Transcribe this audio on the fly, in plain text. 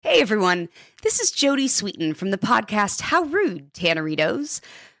everyone, this is Jody Sweeten from the podcast How Rude, Tanneritos.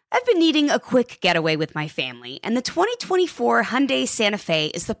 I've been needing a quick getaway with my family, and the 2024 Hyundai Santa Fe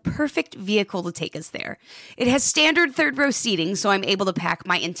is the perfect vehicle to take us there. It has standard third-row seating, so I'm able to pack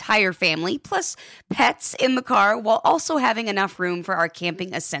my entire family, plus pets, in the car, while also having enough room for our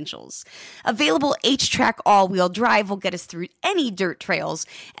camping essentials. Available H-Track all-wheel drive will get us through any dirt trails,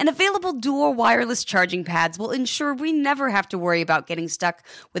 and available dual wireless charging pads will ensure we never have to worry about getting stuck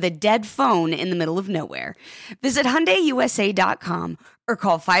with a dead phone in the middle of nowhere. Visit HyundaiUSA.com or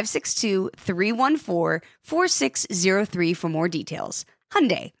call 562-314-4603 for more details.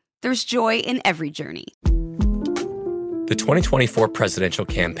 Hyundai, there's joy in every journey. The 2024 presidential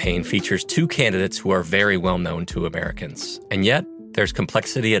campaign features two candidates who are very well known to Americans. And yet, there's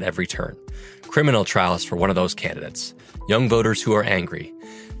complexity at every turn. Criminal trials for one of those candidates. Young voters who are angry.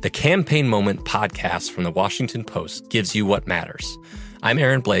 The Campaign Moment podcast from the Washington Post gives you what matters. I'm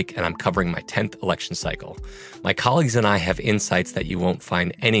Aaron Blake, and I'm covering my 10th election cycle. My colleagues and I have insights that you won't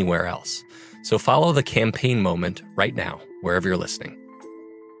find anywhere else. So follow the Campaign Moment right now, wherever you're listening.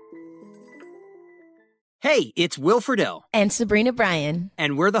 Hey, it's Will Friedle. And Sabrina Bryan.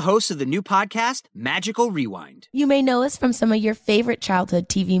 And we're the hosts of the new podcast, Magical Rewind. You may know us from some of your favorite childhood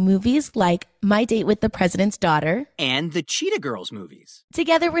TV movies like My Date with the President's Daughter and the Cheetah Girls movies.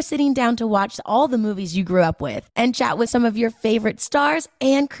 Together, we're sitting down to watch all the movies you grew up with and chat with some of your favorite stars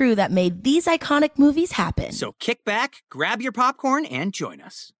and crew that made these iconic movies happen. So kick back, grab your popcorn, and join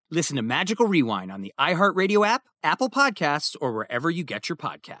us. Listen to Magical Rewind on the iHeartRadio app, Apple Podcasts, or wherever you get your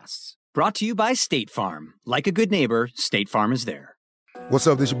podcasts. Brought to you by State Farm. Like a good neighbor, State Farm is there. What's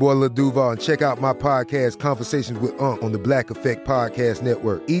up, this your boy Lil Duval, and check out my podcast, Conversations with Unc, on the Black Effect Podcast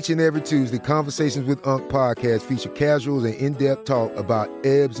Network. Each and every Tuesday, Conversations with Unc podcast feature casuals and in-depth talk about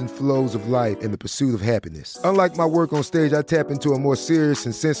ebbs and flows of life and the pursuit of happiness. Unlike my work on stage, I tap into a more serious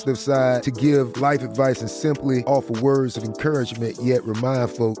and sensitive side to give life advice and simply offer words of encouragement, yet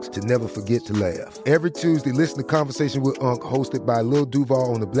remind folks to never forget to laugh. Every Tuesday, listen to Conversation with Unc, hosted by Lil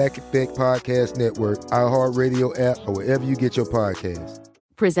Duval on the Black Effect Podcast Network, iHeartRadio app, or wherever you get your podcasts.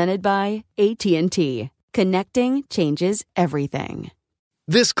 Presented by AT&T. Connecting changes everything.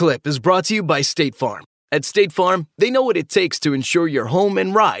 This clip is brought to you by State Farm. At State Farm, they know what it takes to insure your home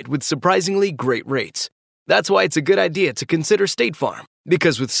and ride with surprisingly great rates. That's why it's a good idea to consider State Farm.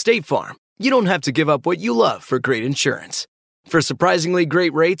 Because with State Farm, you don't have to give up what you love for great insurance. For surprisingly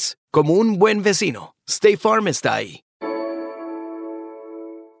great rates, como un buen vecino, State Farm está ahí.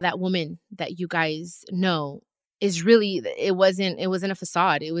 That woman that you guys know is really, it wasn't a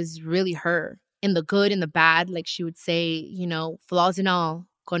facade. It was really her, in the good and the bad. Like she would say, you know, flaws and all,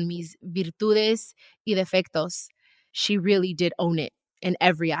 con mis virtudes y defectos. She really did own it in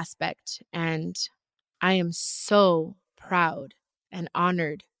every aspect. And I am so proud and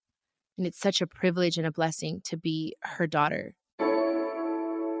honored. And it's such a privilege and a blessing to be her daughter.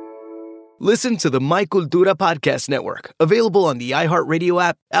 Listen to the My Cultura Podcast Network, available on the iHeartRadio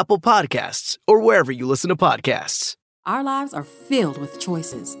app, Apple Podcasts, or wherever you listen to podcasts. Our lives are filled with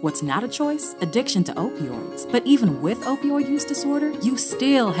choices. What's not a choice? Addiction to opioids. But even with opioid use disorder, you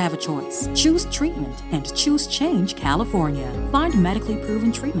still have a choice. Choose treatment and choose Change California. Find medically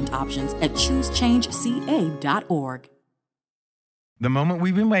proven treatment options at choosechangeca.org. The moment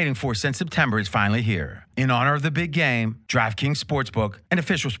we've been waiting for since September is finally here. In honor of the big game, DraftKings Sportsbook, an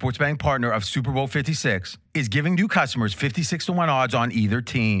official sports betting partner of Super Bowl 56, is giving new customers 56-1 odds on either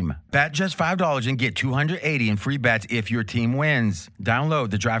team. Bet just $5 and get $280 in free bets if your team wins.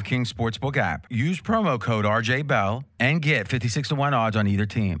 Download the DraftKings Sportsbook app. Use promo code RJBell and get 56-1 odds on either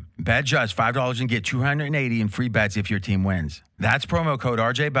team. Bet just $5 and get $280 in free bets if your team wins. That's promo code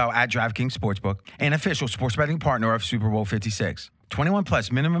RJBell at DraftKings Sportsbook, an official sports betting partner of Super Bowl 56. 21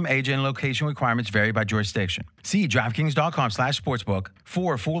 plus minimum age and location requirements vary by jurisdiction. See DraftKings.com/sportsbook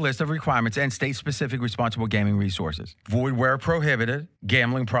for a full list of requirements and state-specific responsible gaming resources. Void where prohibited.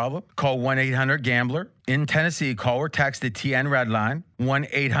 Gambling problem? Call 1-800-GAMBLER. In Tennessee, call or text the TN Red Line,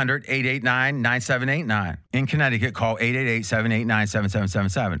 1-800-889-9789. In Connecticut, call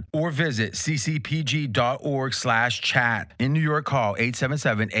 888-789-7777. Or visit ccpg.org/chat. In New York, call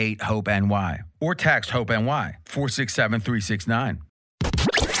 877-8-HOPE-NY. Or text HOPE-NY, 467-369.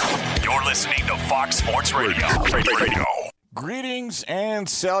 You're listening to Fox Sports Radio. Greetings and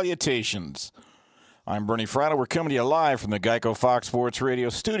salutations. I'm Bernie Fratto. We're coming to you live from the Geico Fox Sports Radio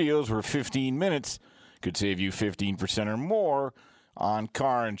studios, where 15 minutes could save you 15% or more on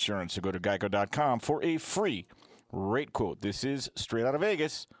car insurance. So go to geico.com for a free rate quote. This is Straight Out of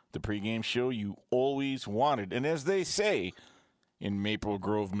Vegas, the pregame show you always wanted. And as they say in Maple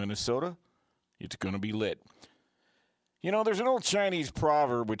Grove, Minnesota, it's going to be lit. You know, there's an old Chinese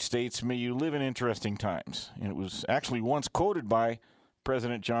proverb which states, "May you live in interesting times." And it was actually once quoted by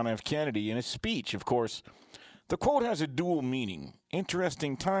President John F. Kennedy in his speech. Of course, the quote has a dual meaning.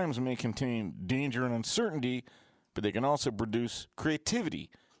 Interesting times may contain danger and uncertainty, but they can also produce creativity,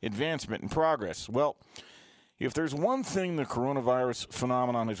 advancement, and progress. Well, if there's one thing the coronavirus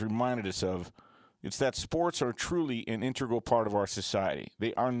phenomenon has reminded us of, it's that sports are truly an integral part of our society.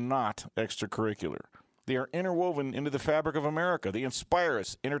 They are not extracurricular. They are interwoven into the fabric of America. They inspire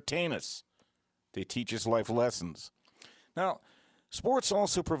us, entertain us. They teach us life lessons. Now, sports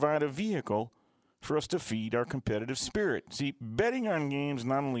also provide a vehicle for us to feed our competitive spirit. See, betting on games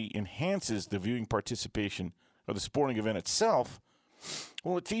not only enhances the viewing participation of the sporting event itself,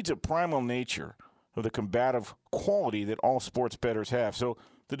 well, it feeds a primal nature of the combative quality that all sports bettors have. So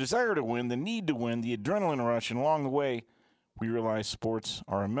the desire to win, the need to win, the adrenaline rush, and along the way, we realize sports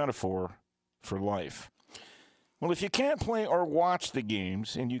are a metaphor for life. Well, if you can't play or watch the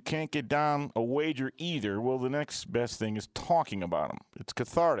games and you can't get down a wager either, well, the next best thing is talking about them. It's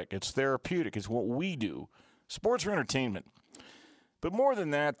cathartic. It's therapeutic. It's what we do. Sports are entertainment. But more than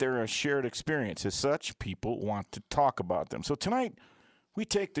that, they're a shared experience. As such, people want to talk about them. So tonight, we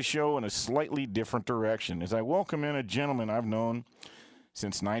take the show in a slightly different direction as I welcome in a gentleman I've known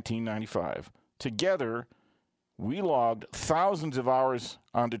since 1995. Together, we logged thousands of hours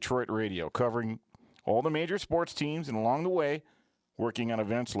on Detroit radio, covering all the major sports teams, and along the way, working on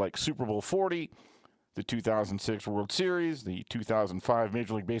events like Super Bowl 40, the 2006 World Series, the 2005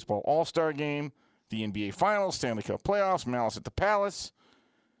 Major League Baseball All-Star Game, the NBA Finals, Stanley Cup Playoffs, Malice at the Palace.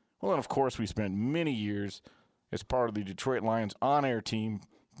 Well, and of course, we spent many years as part of the Detroit Lions on-air team,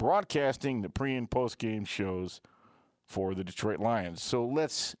 broadcasting the pre- and post-game shows for the Detroit Lions. So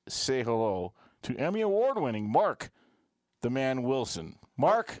let's say hello to Emmy Award-winning Mark, the Man Wilson.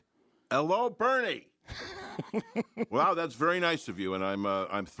 Mark. Hello, Bernie. Wow, that's very nice of you, and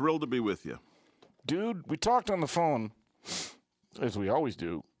I'm thrilled to be with you. Dude, we talked on the phone, as we always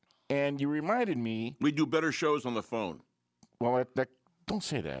do, and you reminded me. We do better shows on the phone. Well, don't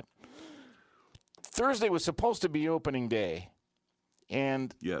say that. Thursday was supposed to be opening day,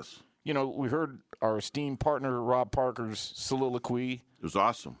 and yes, you know, we heard our esteemed partner Rob Parker's soliloquy. It was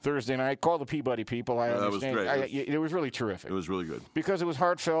awesome. Thursday night. Call the Peabody people. I understand. That was great. It was really terrific. It was really good. Because it was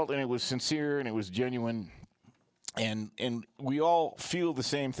heartfelt and it was sincere and it was genuine. And we all feel the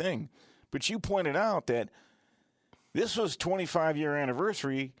same thing. But you pointed out that this was 25-year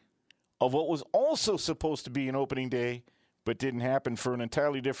anniversary of what was also supposed to be an opening day but didn't happen for an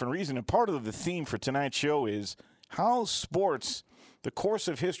entirely different reason. And part of the theme for tonight's show is how sports, the course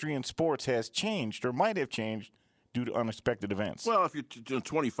of history in sports has changed or might have changed due to unexpected events. Well, if you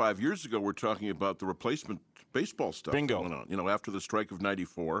 25 years ago, we're talking about the replacement baseball stuff. Bingo. Going on. You know, after the strike of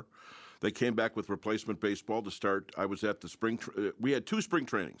 '94, they came back with replacement baseball to start. I was at the spring. We had two spring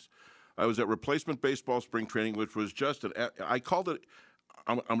trainings. I was at replacement baseball spring training, which was just I called it.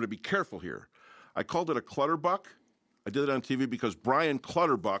 I'm going to be careful here. I called it a clutterbuck. I did it on TV because Brian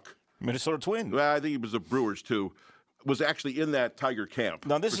Clutterbuck, Minnesota Twins. Well, I think he was the Brewers too. Was actually in that Tiger camp.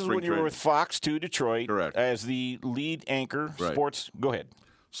 Now, this is when you were with Fox 2 Detroit. Correct. As the lead anchor, right. Sports. Go ahead.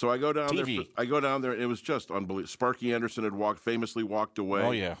 So I go down TV. there. I go down there, and it was just unbelievable. Sparky Anderson had famously walked away. Oh,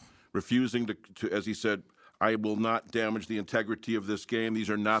 yeah. Refusing to, as he said, I will not damage the integrity of this game.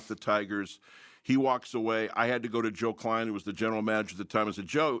 These are not the Tigers. He walks away. I had to go to Joe Klein, who was the general manager at the time. I said,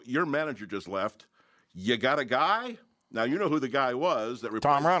 Joe, your manager just left. You got a guy? Now, you know who the guy was.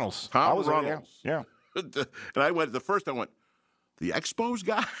 Tom Reynolds. Tom Reynolds. Yeah. And I went, I went, the Expos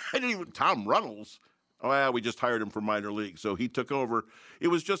guy? I didn't even, Tom Reynolds. Oh, well, we just hired him for minor league. So he took over. It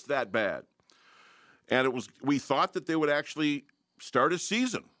was just that bad. And we thought that they would actually start a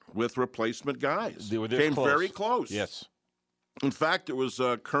season with replacement guys. They were Came close. very close. Yes. In fact, it was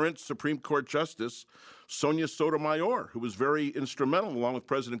current Supreme Court Justice Sonia Sotomayor, who was very instrumental, along with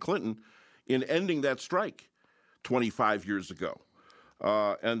President Clinton, in ending that strike 25 years ago.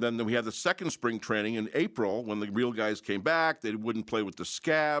 And then we had the second spring training in April when the real guys came back. They wouldn't play with the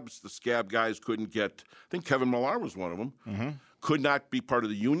scabs. The scab guys couldn't get, I think Kevin Millar was one of them, could not be part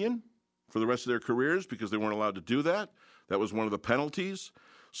of the union for the rest of their careers because they weren't allowed to do that. That was one of the penalties.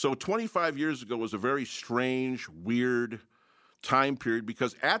 So 25 years ago was a very strange, weird time period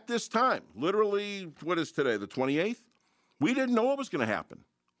because at this time, literally, what is today, the 28th? We didn't know what was going to happen.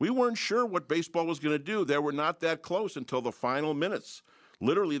 We weren't sure what baseball was going to do. They were not that close until the final minutes,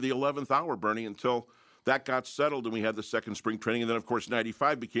 literally the 11th hour, Bernie, until that got settled and we had the second spring training. And then, of course,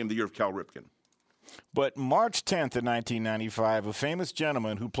 95 became the year of Cal Ripken. But March 10th of 1995, a famous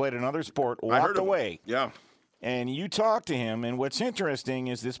gentleman who played another sport walked away. Yeah. And you talked to him, and what's interesting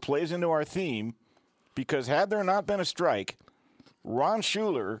is this plays into our theme. Because had there not been a strike, Ron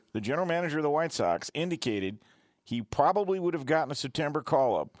Schuler, the general manager of the White Sox, indicated he probably would have gotten a September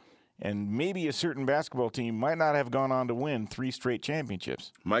call-up, and maybe a certain basketball team might not have gone on to win 3 straight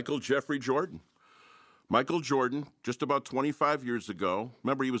championships. Michael Jeffrey Jordan. Michael Jordan, just about 25 years ago.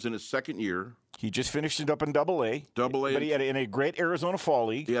 Remember, he was in his second year. He just finished it up in Double-A. Double-A. But he had in a great Arizona Fall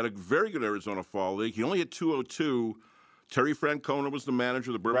League. He had a very good Arizona Fall League. He only hit 202. Terry Francona was the manager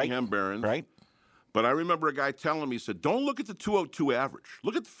of the Birmingham Barons. Right. But I remember a guy telling me, he said, don't look at the 202 average.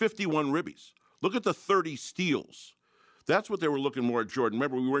 Look at the 51 ribbies. Look at the 30 steals. That's what they were looking more at Jordan.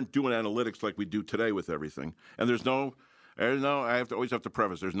 Remember, we weren't doing analytics like we do today with everything. And there's no I always have to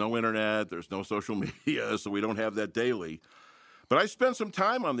preface, there's no internet, there's no social media, so we don't have that daily. But I spent some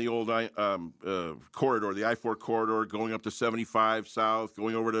time on the old corridor, the I-4 corridor, going up to 75 South,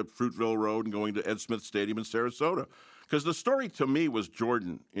 going over to Fruitville Road, and going to Ed Smith Stadium in Sarasota. Because the story to me was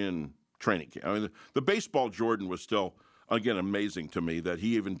Jordan in training camp. I mean, the baseball Jordan was still, again, amazing to me that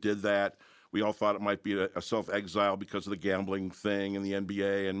he even did that. We all thought it might be a self-exile because of the gambling thing in the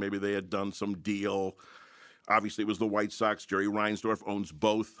NBA, and maybe they had done some deal. Obviously, it was the White Sox. Jerry Reinsdorf owns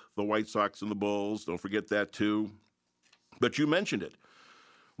both the White Sox and the Bulls. Don't forget that, too. But you mentioned it.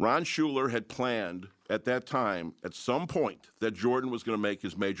 Ron Schuler had planned at that time, at some point, that Jordan was going to make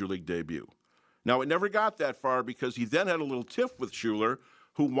his major league debut. Now, it never got that far because he then had a little tiff with Schuler,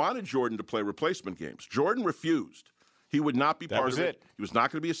 who wanted Jordan to play replacement games. Jordan refused. He would not be part of it. He was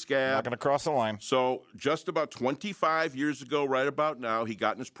not going to be a scab. Not going to cross the line. So just about 25 years ago, right about now, he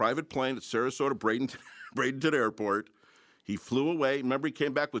got in his private plane at Sarasota Bradenton Airport. He flew away. Remember, he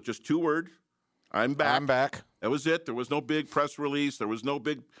came back with just 2 words. I'm back. I'm back. That was it. There was no big press release. There was no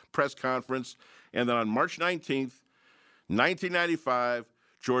big press conference. And then on March 19th, 1995,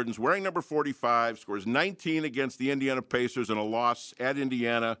 Jordan's wearing number 45, scores 19 against the Indiana Pacers in a loss at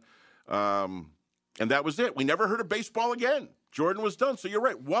Indiana. And that was it. We never heard of baseball again. Jordan was done. So you're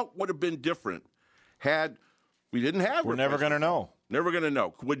right. What would have been different had we didn't have? We're never going to know. Never going to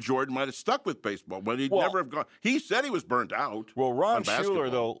know. Would Jordan might have stuck with baseball? Would he never have gone? He said he was burnt out. Well, Ron Schuler,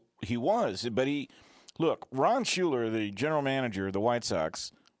 though, he was. But Ron Schuler, the general manager of the White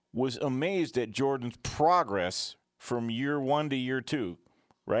Sox, was amazed at Jordan's progress from year 1 to year 2.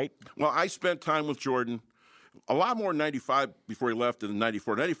 Right? Well, I spent time with Jordan a lot more in 95 before he left than in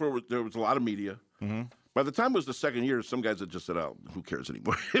 94. 94, there was a lot of media. Mm-hmm. By the time it was the second year, some guys had just said, oh, who cares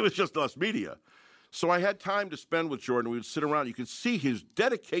anymore? It was just less media. So I had time to spend with Jordan. We would sit around. You could see his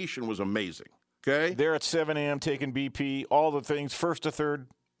dedication was amazing. Okay? There at 7 a.m. taking BP, all the things, first to third.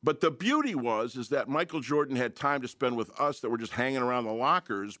 But the beauty is that Michael Jordan had time to spend with us that were just hanging around the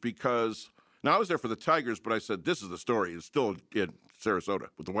lockers because – now, I was there for the Tigers, but I said, this is the story. It's still in Sarasota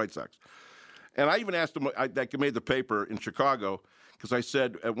with the White Sox. And I even asked him, that made the paper in Chicago, because I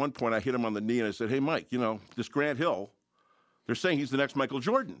said, at one point, I hit him on the knee, and I said, hey, Mike, this Grant Hill, they're saying he's the next Michael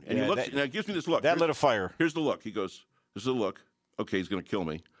Jordan. And he looks, and he gives me this look. That lit a fire. Here's the look. He goes, this is a look. Okay, he's going to kill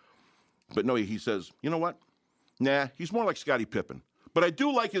me. But no, he says, you know what? Nah, he's more like Scottie Pippen. But I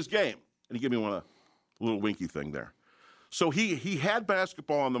do like his game. And he gave me a little winky thing there. So he had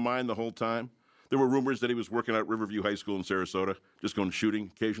basketball on the mind the whole time. There were rumors that he was working at Riverview High School in Sarasota, just going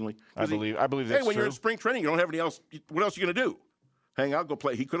shooting occasionally. I believe that's true. Hey, when you're in spring training, you don't have any else. What else are you going to do? Hang out, go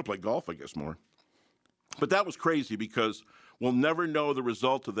play. He could have played golf, I guess, more. But that was crazy because we'll never know the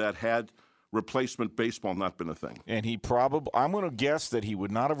result of that had replacement baseball not been a thing. And I'm going to guess that he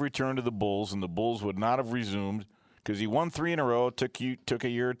would not have returned to the Bulls, and the Bulls would not have resumed because he won 3 in a row, took a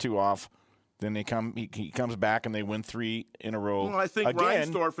year or 2 off. Then he comes back and they win 3 in a row. Well, I think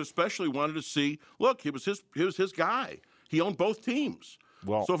Reinsdorf especially wanted to see. Look, he was his guy. He owned both teams.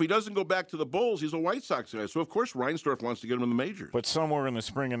 Well, so if he doesn't go back to the Bulls, he's a White Sox guy. So of course Reinsdorf wants to get him in the majors. But somewhere in the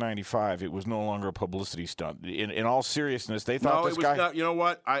spring of '95, it was no longer a publicity stunt. In all seriousness, they thought this guy. Not, you know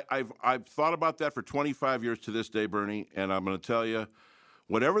what? I've thought about that for 25 years to this day, Bernie, and I'm going to tell you,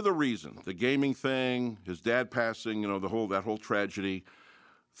 whatever the reason, the gaming thing, his dad passing, that whole tragedy.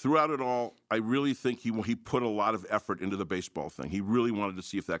 Throughout it all, I really think he put a lot of effort into the baseball thing. He really wanted to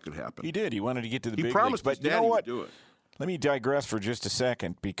see if that could happen. He did. He wanted to get to the big leagues. He promised but his dad he would do it. Let me digress for just a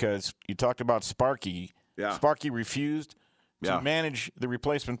second because you talked about Sparky. Yeah. Sparky refused to manage the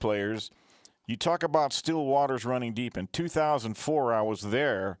replacement players. You talk about still waters running deep. In 2004, I was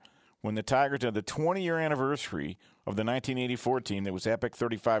there when the Tigers had the 20-year anniversary of the 1984 team that was epic,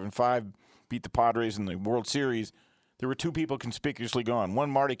 35-5, beat the Padres in the World Series. There were 2 people conspicuously gone. One,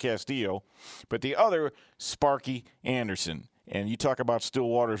 Marty Castillo, but the other, Sparky Anderson. And you talk about still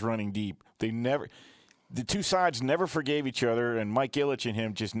waters running deep. The 2 sides never forgave each other, and Mike Ilitch and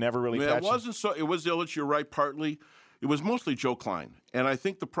him just never really patched. It wasn't so. It was Ilitch. You're right. Partly, it was mostly Joe Klein. And I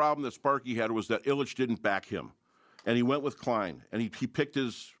think the problem that Sparky had was that Ilitch didn't back him. And he went with Klein, and he picked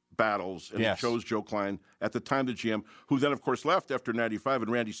his battles, and he chose Joe Klein at the time, the GM, who then, of course, left after 95,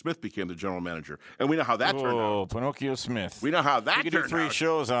 and Randy Smith became the general manager. And we know how that turned out. Oh, Pinocchio Smith. We know how that turned out. We could do 3 out.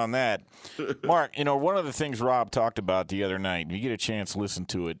 shows on that. Mark, one of the things Rob talked about the other night, if you get a chance, listen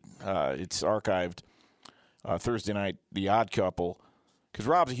to it. It's archived Thursday night, The Odd Couple, because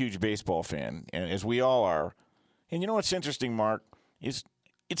Rob's a huge baseball fan, and as we all are. And you know what's interesting, Mark, is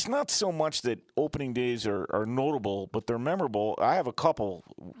it's not so much that opening days are notable, but they're memorable. I have a couple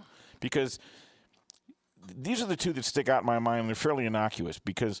because these are the 2 that stick out in my mind. They're fairly innocuous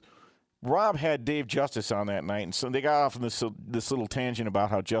because Rob had Dave Justice on that night, and so they got off on this little tangent about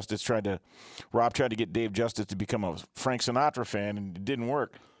how Rob tried to get Dave Justice to become a Frank Sinatra fan, and it didn't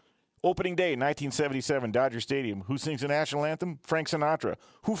work. Opening day, 1977, Dodger Stadium. Who sings the national anthem? Frank Sinatra.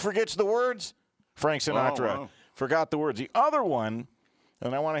 Who forgets the words? Frank Sinatra. Wow. Forgot the words. The other one,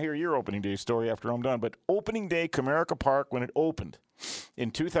 and I want to hear your opening day story after I'm done, but opening day, Comerica Park, when it opened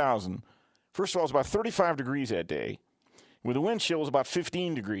in 2000, first of all, it was about 35 degrees that day. With the wind chill, it was about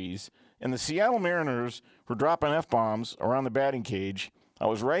 15 degrees, and the Seattle Mariners were dropping F-bombs around the batting cage. I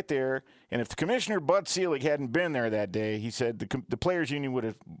was right there, and if the commissioner, Bud Selig, hadn't been there that day, he said the players' union would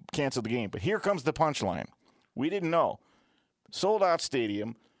have canceled the game. But here comes the punchline. We didn't know. Sold-out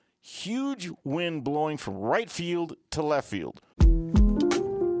stadium, huge wind blowing from right field to left field.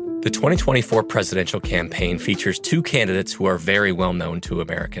 The 2024 presidential campaign features 2 candidates who are very well known to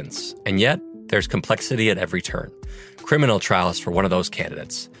Americans. And yet, there's complexity at every turn. Criminal trials for one of those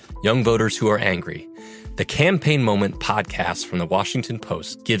candidates. Young voters who are angry. The Campaign Moment podcast from the Washington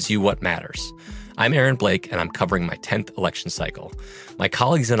Post gives you what matters. I'm Aaron Blake, and I'm covering my 10th election cycle. My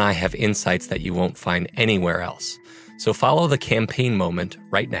colleagues and I have insights that you won't find anywhere else. So follow the Campaign Moment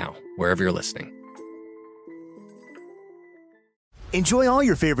right now, wherever you're listening. Enjoy all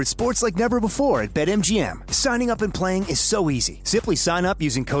your favorite sports like never before at BetMGM. Signing up and playing is so easy. Simply sign up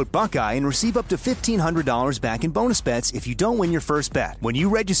using code Buckeye and receive up to $1,500 back in bonus bets if you don't win your first bet. When you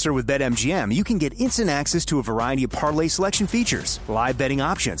register with BetMGM, you can get instant access to a variety of parlay selection features, live betting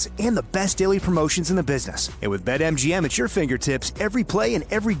options, and the best daily promotions in the business. And with BetMGM at your fingertips, every play and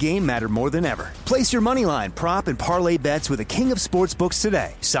every game matter more than ever. Place your moneyline, prop, and parlay bets with the king of sportsbooks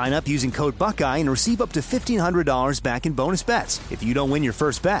today. Sign up using code Buckeye and receive up to $1,500 back in bonus bets if you don't win your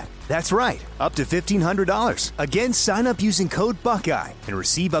first bet. That's right, up to $1,500. Again, sign up using code Buckeye and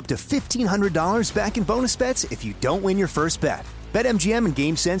receive up to $1,500 back in bonus bets if you don't win your first bet. BetMGM and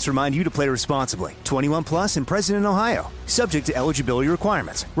GameSense remind you to play responsibly. 21 plus and present in Ohio. Subject to eligibility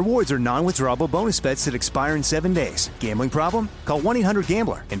requirements. Rewards are non-withdrawable bonus bets that expire in 7 days. Gambling problem? Call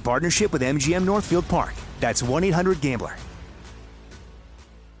 1-800-GAMBLER in partnership with MGM Northfield Park. That's 1-800-GAMBLER.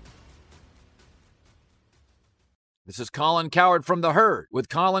 This is Colin Cowherd from The Herd with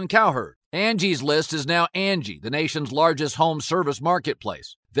Colin Cowherd. Angie's List is now Angie, the nation's largest home service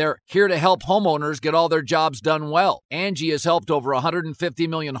marketplace. They're here to help homeowners get all their jobs done well. Angie has helped over 150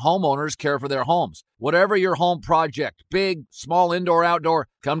 million homeowners care for their homes. Whatever your home project, big, small, indoor, outdoor,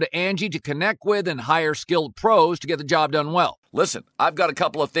 come to Angie to connect with and hire skilled pros to get the job done well. Listen, I've got a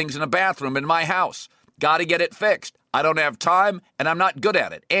couple of things in a bathroom in my house. Got to get it fixed. I don't have time, and I'm not good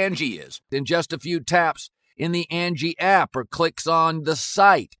at it. Angie is. In just a few taps, in the Angie app or clicks on the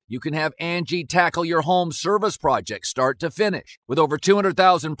site, you can have Angie tackle your home service project start to finish. With over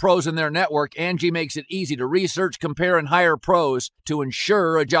 200,000 pros in their network, Angie makes it easy to research, compare, and hire pros to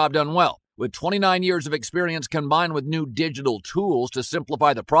ensure a job done well. With 29 years of experience combined with new digital tools to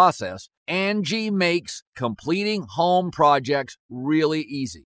simplify the process, Angie makes completing home projects really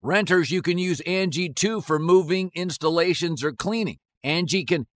easy. Renters, you can use Angie too for moving, installations, or cleaning. Angie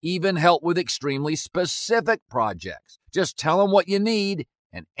can even help with extremely specific projects. Just tell them what you need,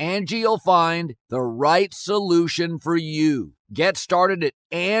 and Angie will find the right solution for you. Get started at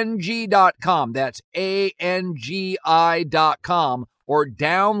Angie.com. That's ANGI.com, or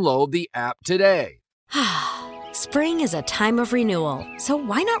download the app today. Spring is a time of renewal, so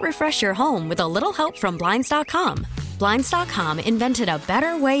why not refresh your home with a little help from Blinds.com? Blinds.com invented a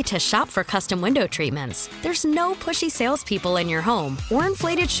better way to shop for custom window treatments. There's no pushy salespeople in your home or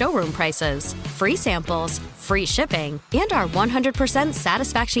inflated showroom prices. Free samples, free shipping, and our 100%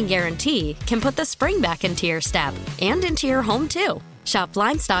 satisfaction guarantee can put the spring back into your step and into your home, too. Shop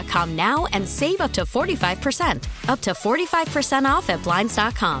Blinds.com now and save up to 45%. Up to 45% off at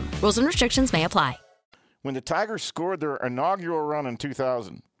Blinds.com. Rules and restrictions may apply. When the Tigers scored their inaugural run in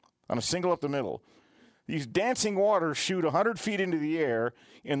 2000 on a single up the middle, these dancing waters shoot 100 feet into the air,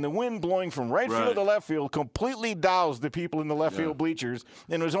 and the wind blowing from right field to left field completely doused the people in the left field bleachers,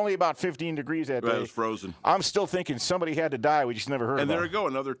 and it was only about 15 degrees that day. It was frozen. I'm still thinking somebody had to die. We just never heard and about it. And there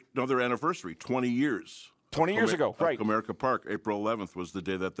you go, another anniversary, 20 years. 20 years ago, right. Comerica Park, April 11th was the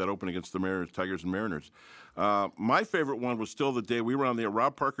day that opened against the Mariners, Tigers and Mariners. My favorite one was still the day we were on the air.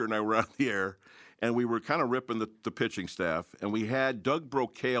 Rob Parker and I were on the air, and we were kind of ripping the pitching staff, and we had Doug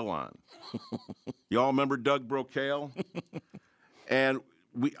Brocail on. You all remember Doug Brocail? And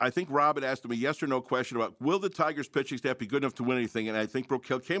I think Rob had asked him a yes or no question about, will the Tigers pitching staff be good enough to win anything? And I think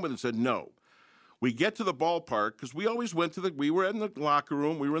Brocail came with and said no. We get to the ballpark, because we always went we were in the locker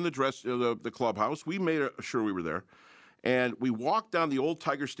room, we were in the clubhouse, we made sure we were there. And we walked down the old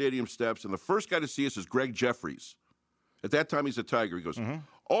Tiger Stadium steps, and the first guy to see us is Greg Jeffries. At that time, he's a Tiger. He goes,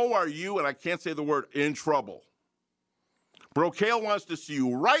 oh, are you, and I can't say the word, in trouble? Brocail wants to see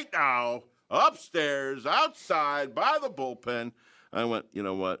you right now, upstairs, outside, by the bullpen. I went, you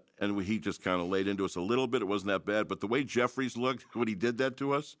know what? And he just kind of laid into us a little bit. It wasn't that bad. But the way Jeffries looked when he did that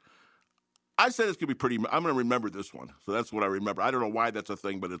to us, I said it's going to be pretty – I'm going to remember this one. So that's what I remember. I don't know why that's a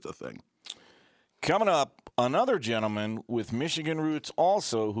thing, but it's a thing. Coming up, another gentleman with Michigan roots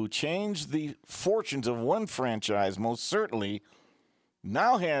also who changed the fortunes of one franchise, most certainly,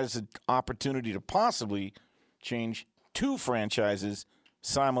 now has an opportunity to possibly change two franchises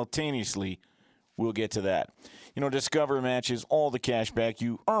simultaneously. We'll get to that. You know, Discover matches all the cash back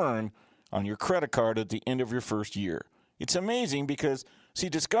you earn on your credit card at the end of your first year. It's amazing because – see,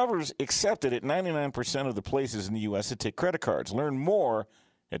 Discover's accepted at 99% of the places in the U.S. that take credit cards. Learn more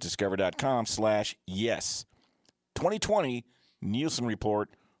at discover.com/yes. 2020 Nielsen Report.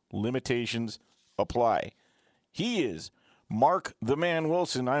 Limitations apply. He is Mark the Man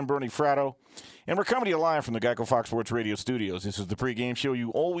Wilson. I'm Bernie Fratto. And we're coming to you live from the Geico Fox Sports Radio studios. This is the pregame show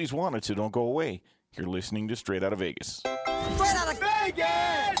you always wanted, so don't go away. You're listening to Straight Outta Vegas. Straight Outta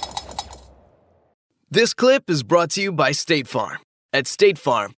Vegas! This clip is brought to you by State Farm. At State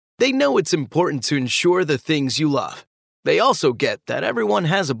Farm, they know it's important to insure the things you love. They also get that everyone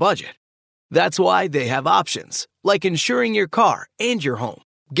has a budget. That's why they have options, like insuring your car and your home,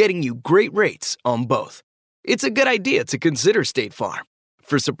 getting you great rates on both. It's a good idea to consider State Farm.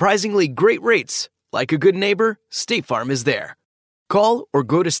 For surprisingly great rates, like a good neighbor, State Farm is there. Call or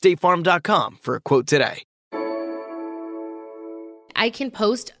go to statefarm.com for a quote today. I can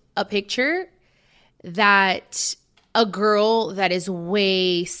post a picture that a girl that is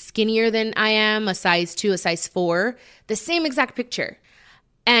way skinnier than I am, a size 2, a size 4, the same exact picture.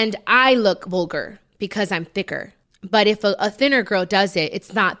 And I look vulgar because I'm thicker. But if a thinner girl does it,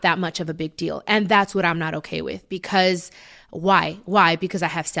 it's not that much of a big deal. And that's what I'm not okay with. Because why? Why? Because I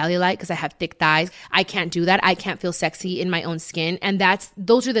have cellulite, because I have thick thighs. I can't do that. I can't feel sexy in my own skin. And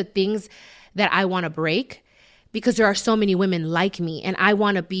those are the things that I want to break. Because there are so many women like me and I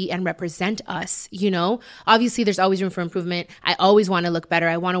want to be and represent us, you know? Obviously, there's always room for improvement. I always want to look better.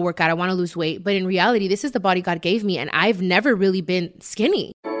 I want to work out. I want to lose weight. But in reality, this is the body God gave me and I've never really been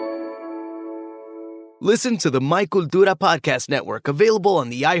skinny. Listen to the My Cultura Podcast Network, available on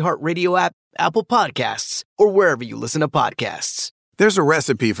the iHeartRadio app, Apple Podcasts, or wherever you listen to podcasts. There's a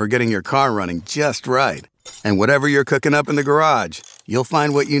recipe for getting your car running just right. And whatever you're cooking up in the garage, you'll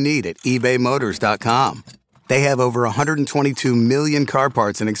find what you need at ebaymotors.com. They have over 122 million car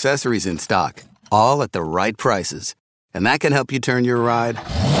parts and accessories in stock, all at the right prices. And that can help you turn your ride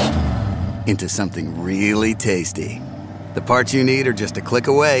into something really tasty. The parts you need are just a click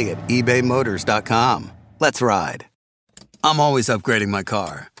away at ebaymotors.com. Let's ride. I'm always upgrading my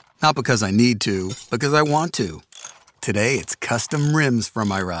car. Not because I need to, because I want to. Today, it's custom rims for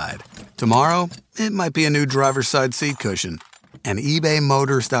my ride. Tomorrow, it might be a new driver's side seat cushion. And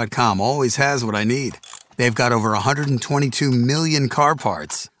ebaymotors.com always has what I need. They've got over 122 million car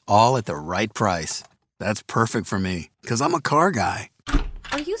parts, all at the right price. That's perfect for me, because I'm a car guy.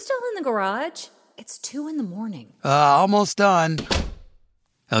 Are you still in the garage? It's 2 a.m. Almost done.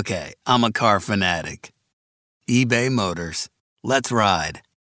 Okay, I'm a car fanatic. eBay Motors. Let's ride.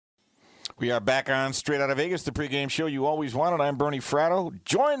 We are back on Straight Outta Vegas, the pregame show you always wanted. I'm Bernie Fratto,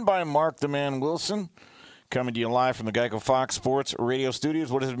 joined by Mark the Man Wilson. Coming to you live from the Geico Fox Sports Radio studios.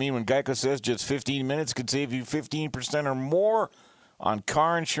 What does it mean when Geico says just 15 minutes could save you 15% or more on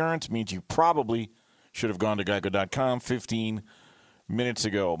car insurance? It means you probably should have gone to geico.com 15 minutes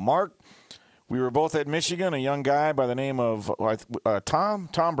ago. Mark, we were both at Michigan. A young guy by the name of Tom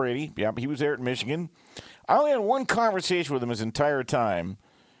Brady. Yeah, he was there at Michigan. I only had one conversation with him his entire time,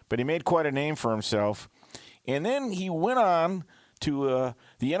 but he made quite a name for himself. And then he went on to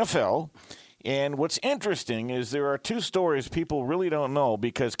the NFL. And what's interesting is there are two stories people really don't know,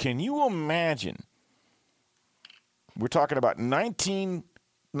 because can you imagine We're talking about 19,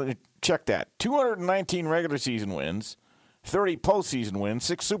 check that, 219 regular season wins, 30 postseason wins,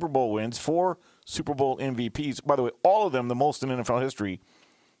 6 Super Bowl wins, 4 Super Bowl MVPs. By the way, all of them the most in NFL history.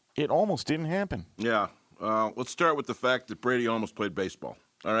 It almost didn't happen. Yeah. Let's start with the fact that Brady almost played baseball.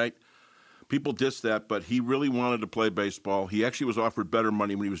 All right? People diss that, but he really wanted to play baseball. He actually was offered better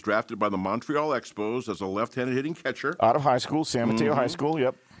money when he was drafted by the Montreal Expos as a left-handed hitting catcher. Out of high school, San Mateo High School,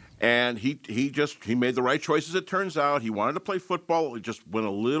 yep. And he made the right choices, it turns out. He wanted to play football. It just went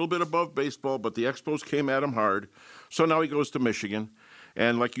a little bit above baseball, but the Expos came at him hard. So now he goes to Michigan.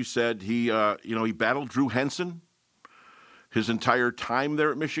 And like you said, he battled Drew Henson his entire time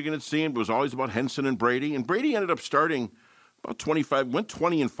there at Michigan, it seemed. It was always about Henson and Brady. And Brady ended up starting about 25, went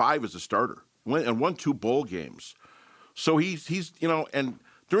 20-5 as a starter, won 2 bowl games. So he's and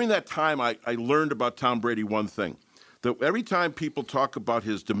during that time, I learned about Tom Brady one thing. That every time people talk about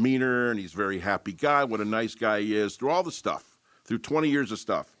his demeanor and he's a very happy guy, what a nice guy he is, through all the stuff, through 20 years of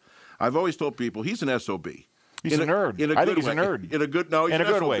stuff, I've always told people he's an SOB. He's a nerd. I think he's a nerd. In a good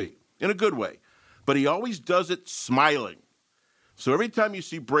way. In a good way. But he always does it smiling. So every time you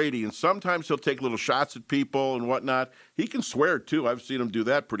see Brady, and sometimes he'll take little shots at people and whatnot, he can swear too. I've seen him do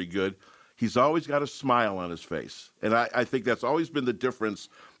that pretty good. He's always got a smile on his face. And I think that's always been the difference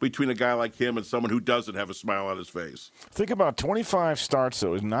between a guy like him and someone who doesn't have a smile on his face. Think about 25 starts,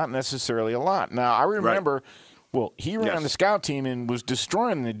 though, is not necessarily a lot. Now, I remember, he ran on the scout team and was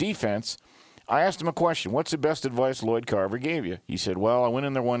destroying the defense. I asked him a question. What's the best advice Lloyd Carver gave you? He said, well, I went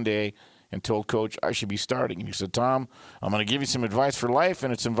in there one day and told Coach I should be starting. And he said, Tom, I'm going to give you some advice for life,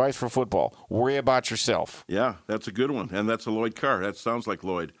 and it's advice for football. Worry about yourself. Yeah, that's a good one. And that's a Lloyd Carr. That sounds like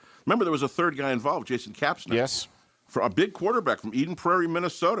Lloyd. Remember, there was a third guy involved, Jason Kapsner. Yes. For a big quarterback from Eden Prairie,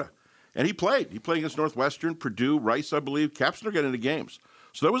 Minnesota. And he played. He played against Northwestern, Purdue, Rice, I believe. Kapsner got into games.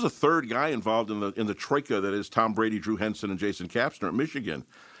 So there was a third guy involved in the troika that is Tom Brady, Drew Henson, and Jason Kapsner at Michigan.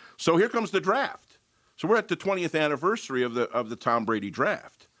 So here comes the draft. So we're at the 20th anniversary of the Tom Brady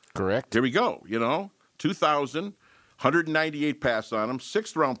draft. Correct. Here we go, 2000, 198 pass on him,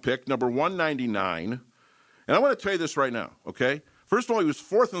 6th-round pick, number 199. And I want to tell you this right now, okay? First of all, he was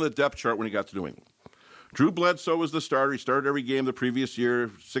 4th on the depth chart when he got to New England. Drew Bledsoe was the starter. He started every game the previous year,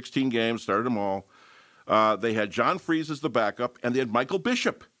 16 games, started them all. They had John Freese as the backup, and they had Michael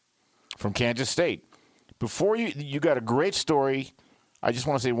Bishop. From Kansas State. Before you got a great story. I just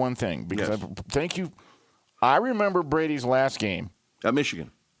want to say one thing, because thank you. I remember Brady's last game. At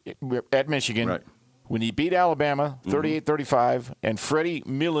Michigan. At Michigan. Right. When he beat Alabama 38-35, and Freddie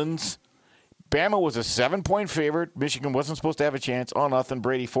Millins, Bama was a 7-point favorite. Michigan wasn't supposed to have a chance. All nothing.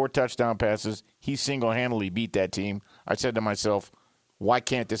 Brady, 4 touchdown passes. He single-handedly beat that team. I said to myself, why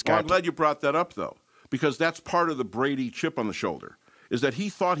can't this guy I'm glad you brought that up, though, because that's part of the Brady chip on the shoulder, is that he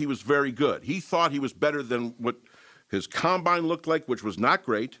thought he was very good. He thought he was better than what his combine looked like, which was not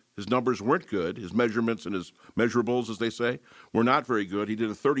great. His numbers weren't good. His measurements and his measurables, as they say, were not very good. He did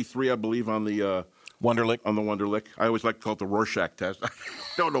a 33, I believe, on the Wonderlic. On the Wonderlic. I always like to call it the Rorschach test. I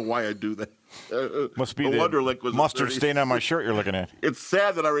don't know why I do that. Must be the Wonderlic was mustard stain on my shirt you're looking at. It's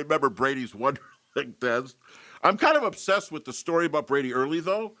sad that I remember Brady's Wonderlic test. I'm kind of obsessed with the story about Brady early,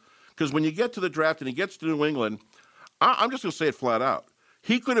 though, because when you get to the draft and he gets to New England, I'm just going to say it flat out.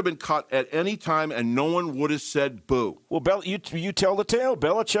 He could have been cut at any time, and no one would have said boo. Well, you tell the tale.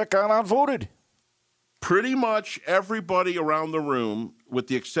 Belichick got outvoted. Pretty much everybody around the room, with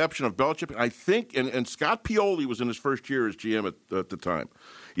the exception of Belichick, I think, and Scott Pioli was in his first year as GM at the time,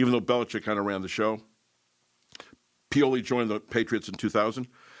 even though Belichick kind of ran the show. Pioli joined the Patriots in 2000.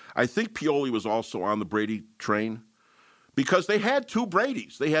 I think Pioli was also on the Brady train because they had 2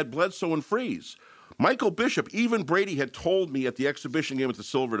 Bradys. They had Bledsoe and Freese. Michael Bishop, even Brady had told me at the exhibition game at the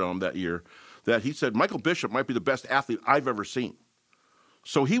Silverdome that year that he said Michael Bishop might be the best athlete I've ever seen.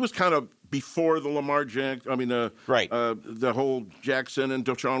 So he was kind of before the Lamar Jackson, the whole Jackson and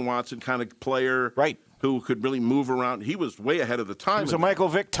Deshaun Watson kind of player, who could really move around. He was way ahead of the time. He was a Michael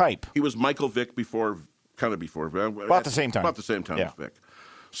Vick type. He was Michael Vick before. About the same time. About the same time as Vick.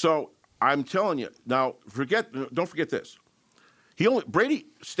 So I'm telling you now. Don't forget this. Brady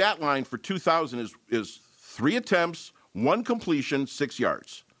stat line for 2000 is 3 attempts, 1 completion, 6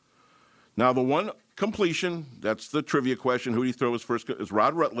 yards. Now the 1 completion, that's the trivia question. Who did he throw his first? Is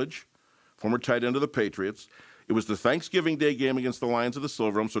Rod Rutledge, former tight end of the Patriots. It was the Thanksgiving Day game against the Lions of the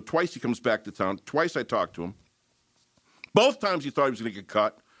Silverdome. So twice he comes back to town. Twice I talked to him. Both times he thought he was going to get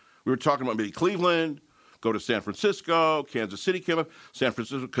cut. We were talking about maybe Cleveland, go to San Francisco, Kansas City came up. San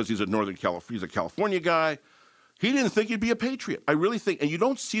Francisco because he's a California guy. He didn't think he'd be a Patriot. I really think, and you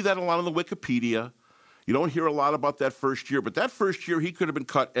don't see that a lot on the Wikipedia. You don't hear a lot about that first year, but that first year he could have been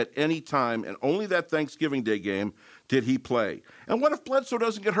cut at any time, and only that Thanksgiving Day game did he play. And what if Bledsoe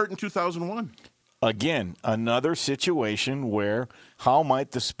doesn't get hurt in 2001? Again, another situation where how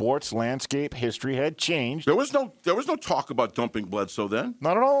might the sports landscape history had changed. There was no talk about dumping Bledsoe then.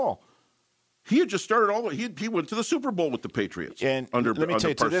 Not at all. He had just started he went to the Super Bowl with the Patriots. And let me tell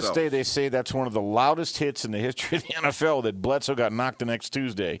you, to this day, they say that's one of the loudest hits in the history of the NFL, that Bledsoe got knocked the next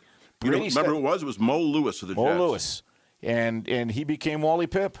Tuesday. Remember who it was? It was Mo Lewis of the Jets. Mo Lewis. And he became Wally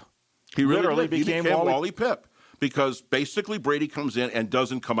Pipp. He really literally became Wally Pipp. Because basically Brady comes in and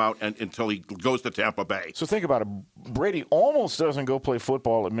doesn't come out until he goes to Tampa Bay. So think about it. Brady almost doesn't go play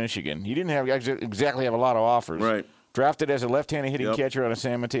football at Michigan. He didn't exactly have a lot of offers. Right. Drafted as a left-handed hitting catcher out of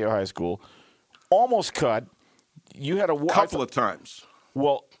San Mateo High School. Almost cut. You had a couple of times.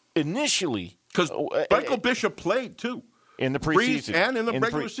 Well, initially. Because Michael Bishop played, too. In the preseason. And in the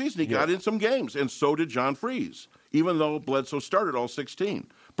regular season, he got in some games, and so did John Freese, even though Bledsoe started all 16.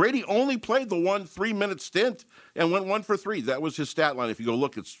 Brady only played the 1 3-minute stint and went 1 for 3. That was his stat line. If you go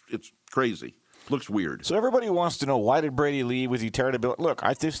look, it's crazy. Looks weird. So everybody wants to know, why did Brady leave? Was he tired of Bill? Look,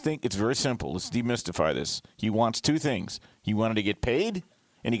 I just think it's very simple. Let's demystify this. He wants two things. He wanted to get paid,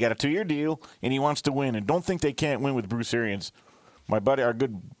 and he got a 2-year deal, and he wants to win. And don't think they can't win with Bruce Arians. My buddy, our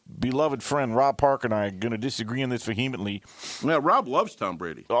good beloved friend Rob Park, and I are going to disagree on this vehemently. Yeah, Rob loves Tom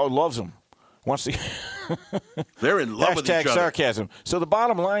Brady. Oh, loves him. Wants to. They're in love with each other. Sarcasm. So the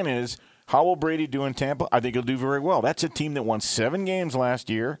bottom line is, how will Brady do in Tampa? I think he'll do very well. That's a team that won 7 games last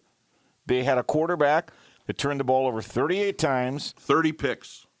year. They had a quarterback that turned the ball over 38 times. 30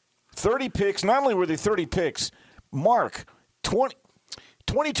 picks. 30 picks. Not only were they 30 picks, Mark,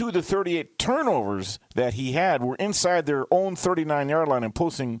 22 of the 38 turnovers that he had were inside their own 39-yard line and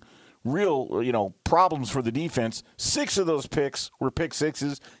posting real, problems for the defense. 6 of those picks were pick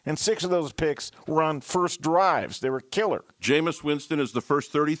sixes, and 6 of those picks were on first drives. They were killer. Jameis Winston is the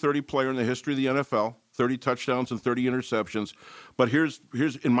first 30-30 player in the history of the NFL, 30 touchdowns and 30 interceptions. But here's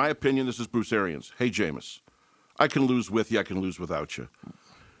in my opinion, this is Bruce Arians. Hey, Jameis, I can lose with you, I can lose without you.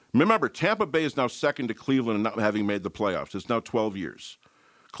 Remember, Tampa Bay is now second to Cleveland in not having made the playoffs. It's now 12 years.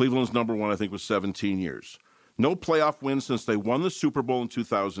 Cleveland's number 1, I think, was 17 years. No playoff wins since they won the Super Bowl in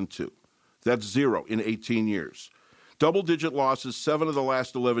 2002. That's 0 in 18 years. Double-digit losses 7 of the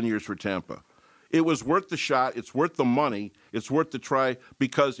last 11 years for Tampa. It was worth the shot. It's worth the money. It's worth the try,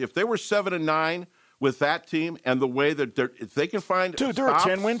 because if they were 7-9 with that team and the way that if they can find they're a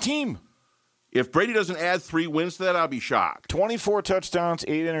 10-win team. If Brady doesn't add 3 wins to that, I'll be shocked. 24 touchdowns,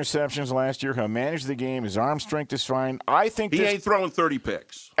 8 interceptions last year. He'll manage the game. His arm strength is fine. I think he ain't throwing 30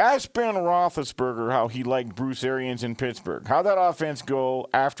 picks. Ask Ben Roethlisberger how he liked Bruce Arians in Pittsburgh. How'd that offense go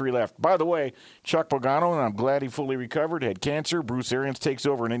after he left? By the way, Chuck Pagano, and I'm glad he fully recovered, had cancer. Bruce Arians takes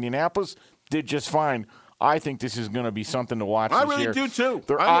over in Indianapolis. Did just fine. I think this is going to be something to watch this year. I really do, too.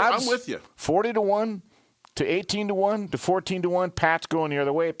 I'm with you. 40-1. To 18-1 to 14-1. Pats going the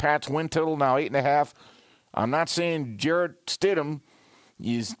other way. Pats win total now 8.5. I'm not saying Jarrett Stidham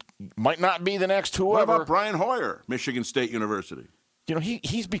might not be the next whoever. What about Brian Hoyer, Michigan State University?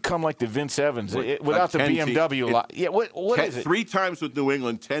 He's become like the Vince Evans without the BMW. What is it? 3 times with New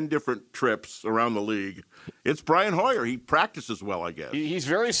England, 10 different trips around the league. It's Brian Hoyer. He practices well, I guess. He's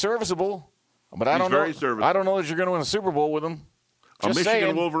very serviceable, but I don't know. I don't know that you're going to win a Super Bowl with him. Just a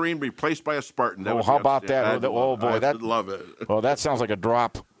Michigan Wolverine replaced by a Spartan. How about that? Oh, boy. I would love it. Well, that sounds like a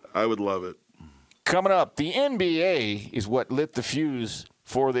drop. I would love it. Coming up, the NBA is what lit the fuse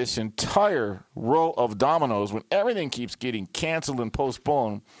for this entire row of dominoes when everything keeps getting canceled and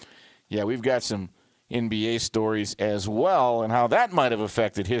postponed. Yeah, we've got some NBA stories as well and how that might have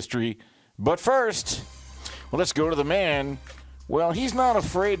affected history. But first, let's go to the man. Well, he's not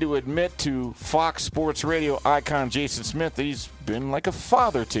afraid to admit to Fox Sports Radio icon Jason Smith that he's been like a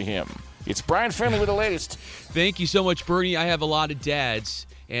father to him. It's Brian Finley with the latest. Thank you so much, Bernie. I have a lot of dads,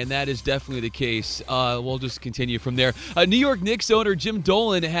 and that is definitely the case. We'll just continue from there. New York Knicks owner Jim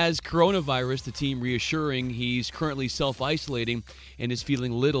Dolan has coronavirus, the team reassuring he's currently self-isolating and is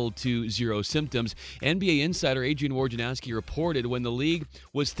feeling little to 0 symptoms. NBA insider Adrian Wojnarowski reported when the league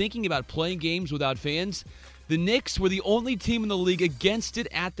was thinking about playing games without fans, the Knicks were the only team in the league against it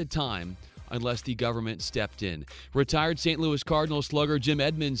at the time, unless the government stepped in. Retired St. Louis Cardinals slugger Jim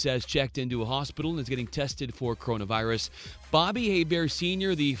Edmonds has checked into a hospital and is getting tested for coronavirus. Bobby Hebert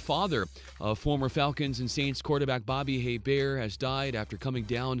Sr., the father of former Falcons and Saints quarterback Bobby Hebert, has died after coming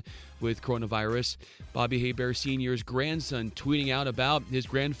down with coronavirus. Bobby Hebert Sr.'s grandson tweeting out about his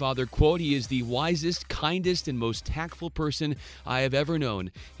grandfather, quote, "He is the wisest, kindest, and most tactful person I have ever known.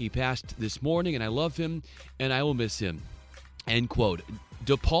 He passed this morning, and I love him, and I will miss him," end quote.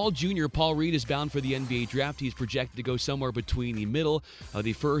 DePaul Jr. Paul Reed is bound for the NBA draft. He's projected to go somewhere between the middle of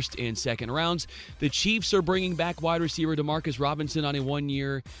the first and second rounds. The Chiefs are bringing back wide receiver Demarcus Robinson on a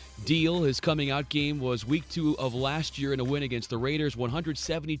one-year deal. His coming out game was week 2 of last year in a win against the Raiders,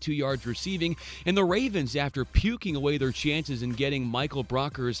 172 yards receiving. And the Ravens, after puking away their chances in getting Michael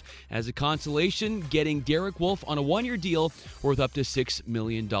Brockers as a consolation, getting Derek Wolfe on a one-year deal worth up to $6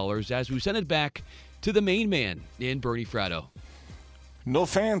 million. As we send it back to the main man in Bernie Fratto. No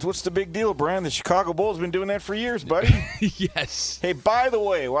fans, what's the big deal, Brian? The Chicago Bulls have been doing that for years, buddy. Yes. Hey, by the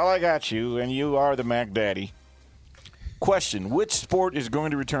way, while I got you, and you are the Mac Daddy, question, which sport is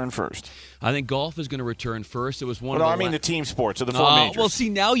going to return first? I think golf is going to return first. It was one of the... I mean the team sports of the 4 majors. Well, see,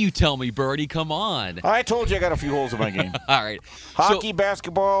 now you tell me, Bernie. Come on. I told you I got a few holes in my game. All right. Hockey,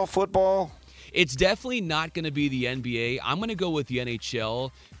 basketball, football. It's definitely not going to be the NBA. I'm going to go with the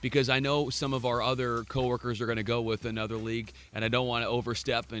NHL because I know some of our other coworkers are going to go with another league, and I don't want to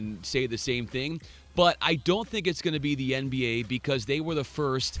overstep and say the same thing. But I don't think it's going to be the NBA because they were the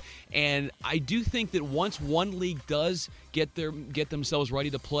first, and I do think that once one league does get themselves ready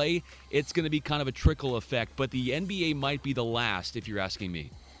to play, it's going to be kind of a trickle effect. But the NBA might be the last, if you're asking me.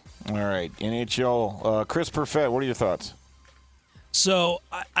 All right, NHL. Chris Perfett, what are your thoughts? So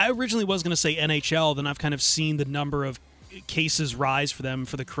I originally was going to say NHL, then I've kind of seen the number of cases rise for them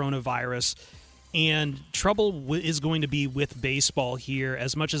for the coronavirus. And trouble is going to be with baseball here.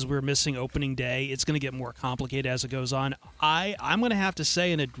 As much as we're missing opening day, it's going to get more complicated as it goes on. I'm going to have to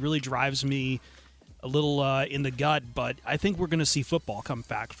say, and it really drives me a little in the gut, but I think we're going to see football come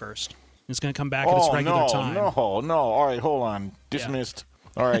back first. It's going to come back at its regular time. No. All right, hold on. Dismissed.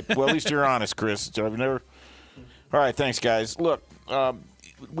 Yeah. All right. Well, at least you're honest, Chris. I've never. All right, thanks, guys. Look,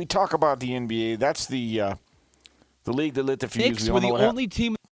 we talk about the NBA. That's the league that lit the fuse. Knicks were the only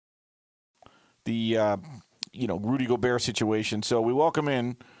team. The Rudy Gobert situation. So we welcome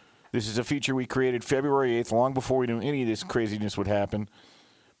in. This is a feature we created February 8th, long before we knew any of this craziness would happen.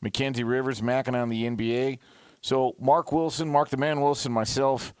 Mackenzie Rivers macking on the NBA. So Mark the Man Wilson,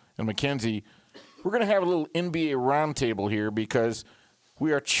 myself, and Mackenzie, we're going to have a little NBA roundtable here because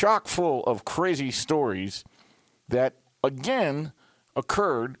we are chock full of crazy stories that, again,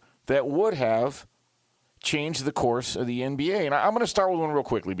 occurred that would have changed the course of the NBA. And I'm going to start with one real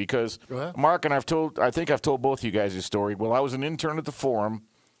quickly because Mark and I think I've told both of you guys this story. Well, I was an intern at the Forum,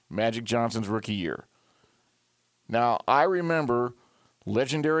 Magic Johnson's rookie year. Now, I remember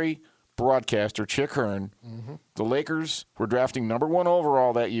legendary broadcaster Chick Hearn. Mm-hmm. The Lakers were drafting number 1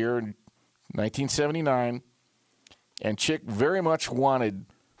 overall that year in 1979, and Chick very much wanted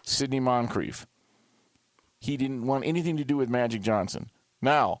Sidney Moncrief. He didn't want anything to do with Magic Johnson.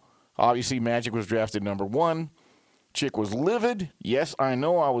 Now, obviously, Magic was drafted number 1. Chick was livid. Yes, I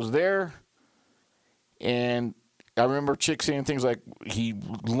know, I was there. And I remember Chick saying things like he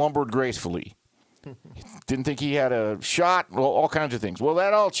lumbered gracefully. Didn't think he had a shot, all kinds of things. Well,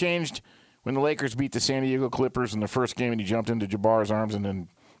 that all changed when the Lakers beat the San Diego Clippers in the first game, and he jumped into Jabbar's arms, and then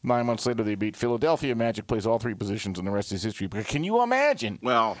 9 months later they beat Philadelphia. Magic plays all 3 positions, and the rest is history. But can you imagine?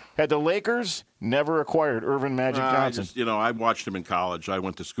 Well, had the Lakers never acquired Earvin Magic Johnson? I watched him in college. I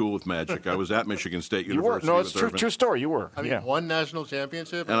went to school with Magic. I was at Michigan State University. You were? No, it's true story. You were. I mean, one national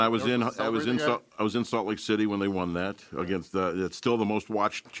championship. And I was in Salt Lake City when they won that against it's still the most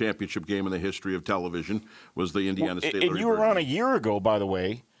watched championship game in the history of television. Was the Indiana State? And you were on a year ago, by the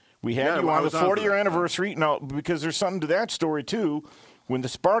way. We had you on the 40-year anniversary. Now, because there's something to that story too. When the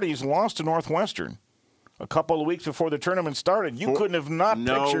Sparties lost to Northwestern a couple of weeks before the tournament started, you couldn't have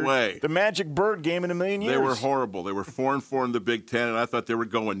pictured the Magic Bird game in a million years. They were horrible. They were 4-4 in the Big Ten, and I thought they were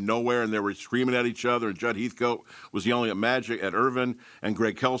going nowhere, and they were screaming at each other, and Judd Heathcote was yelling at Magic, at Irvin, and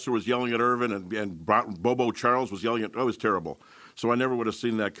Greg Kelser was yelling at Irvin, and Bobo Charles was yelling at – it was terrible. So I never would have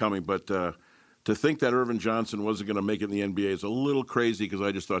seen that coming, but to think that Irvin Johnson wasn't going to make it in the NBA is a little crazy because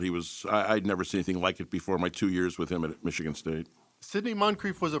I just thought he was – I'd never seen anything like it before my 2 years with him at Michigan State. Sidney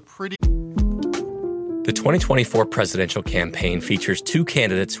Moncrief was a pretty... The 2024 presidential campaign features 2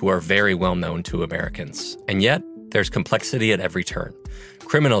 candidates who are very well known to Americans. And yet, there's complexity at every turn.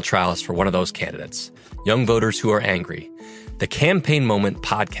 Criminal trials for one of those candidates. Young voters who are angry. The Campaign Moment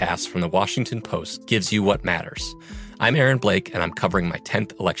podcast from the Washington Post gives you what matters. I'm Aaron Blake, and I'm covering my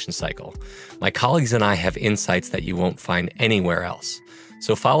 10th election cycle. My colleagues and I have insights that you won't find anywhere else.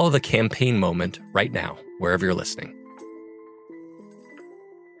 So follow the Campaign Moment right now, wherever you're listening.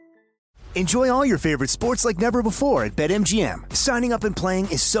 Enjoy all your favorite sports like never before at BetMGM. Signing up and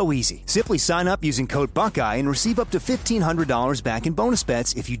playing is so easy. Simply sign up using code Buckeye and receive up to $1,500 back in bonus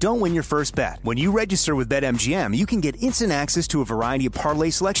bets if you don't win your first bet. When you register with BetMGM, you can get instant access to a variety of parlay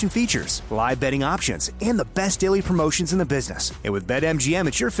selection features, live betting options, and the best daily promotions in the business. And with BetMGM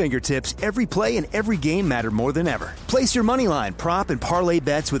at your fingertips, every play and every game matter more than ever. Place your moneyline, prop, and parlay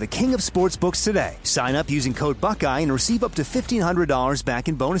bets with the king of sportsbooks today. Sign up using code Buckeye and receive up to $1,500 back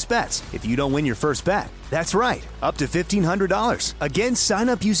in bonus bets if you don't win your first bet. That's right, up to $1,500. Again, sign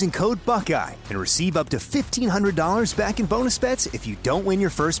up using code Buckeye and receive up to $1,500 back in bonus bets if you don't win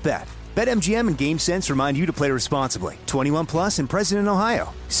your first bet. BetMGM and GameSense remind you to play responsibly. 21 plus and present in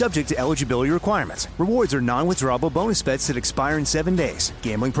Ohio. Subject to eligibility requirements. Rewards are non-withdrawable bonus bets that expire in 7 days.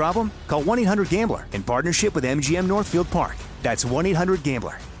 Gambling problem? Call 1-800-GAMBLER in partnership with MGM Northfield Park. That's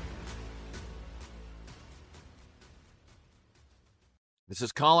 1-800-GAMBLER. This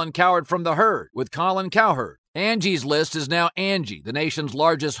is Colin Cowherd from The Herd with Colin Cowherd. Angie's List is now Angie, the nation's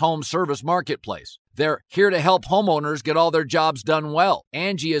largest home service marketplace. They're here to help homeowners get all their jobs done well.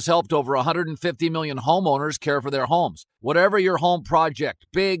 Angie has helped over 150 million homeowners care for their homes. Whatever your home project,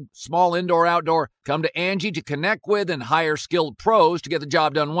 big, small, indoor, outdoor, come to Angie to connect with and hire skilled pros to get the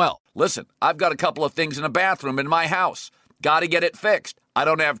job done well. Listen, I've got a couple of things in a bathroom in my house. Got to get it fixed. I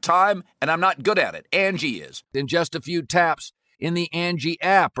don't have time, and I'm not good at it. Angie is. In just a few taps, in the Angie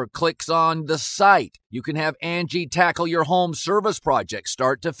app or clicks on the site, you can have Angie tackle your home service project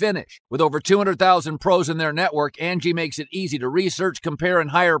start to finish. With over 200,000 pros in their network, Angie makes it easy to research, compare, and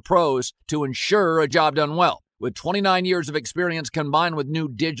hire pros to ensure a job done well. With 29 years of experience combined with new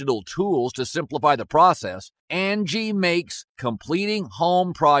digital tools to simplify the process, Angie makes completing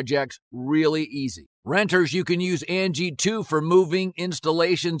home projects really easy. Renters, you can use Angie too for moving,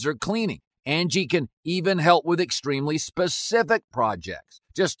 installations, or cleaning. Angie can even help with extremely specific projects.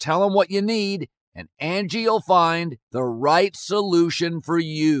 Just tell them what you need, and Angie will find the right solution for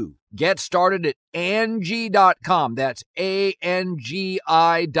you. Get started at Angie.com. That's ANGI.com,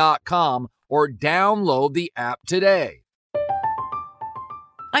 or download the app today.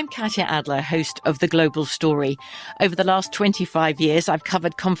 I'm Katya Adler, host of The Global Story. Over the last 25 years, I've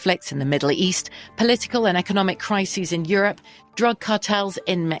covered conflicts in the Middle East, political and economic crises in Europe, drug cartels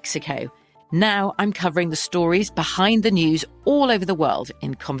in Mexico. Now I'm covering the stories behind the news all over the world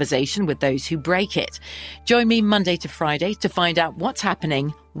in conversation with those who break it. Join me Monday to Friday to find out what's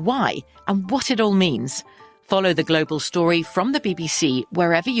happening, why, and what it all means. Follow The Global Story from the BBC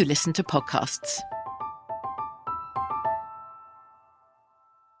wherever you listen to podcasts.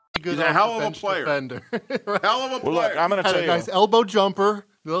 He's a hell of a player. Hell of a player. Well, look, I'm going to tell you. Had a nice elbow jumper.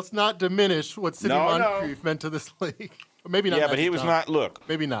 Let's not diminish what Sidney Moncrief meant to this league. Maybe not. Yeah, but he was not. Look,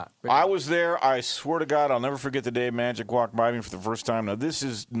 maybe not. I was there. I swear to God, I'll never forget the day Magic walked by me for the first time. Now, this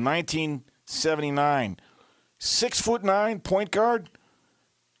is 1979. 6'9" point guard.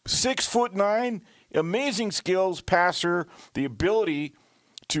 6'9", amazing skills, passer, the ability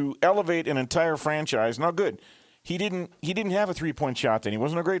to elevate an entire franchise. Now, good. He didn't have a 3-point shot then. He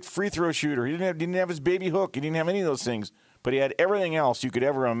wasn't a great free throw shooter. He didn't have his baby hook. He didn't have any of those things. But he had everything else you could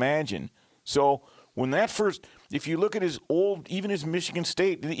ever imagine. So when that first, if you look at his even his Michigan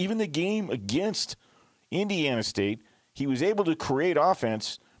State, even the game against Indiana State, he was able to create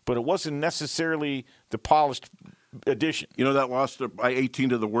offense, but it wasn't necessarily the polished addition. You know, that lost by 18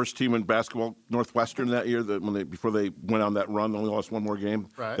 to the worst team in basketball, Northwestern, that year, before they went on that run, only lost one more game.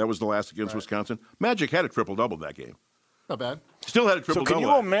 Right. That was the last against Wisconsin. Magic had a triple-double that game. Not bad. Still had a triple-double. So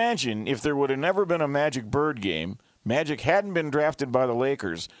can you imagine if there would have never been a Magic Bird game, Magic hadn't been drafted by the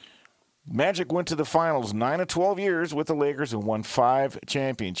Lakers, Magic went to the finals 9 of 12 years with the Lakers and won 5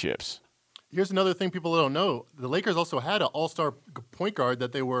 championships. Here's another thing people don't know. The Lakers also had an all-star point guard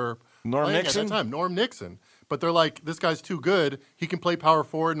that they were playing at that time, Norm Nixon. But they're like, this guy's too good. He can play power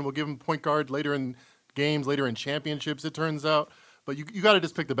forward, and we'll give him point guard later in games, later in championships, it turns out. But you got to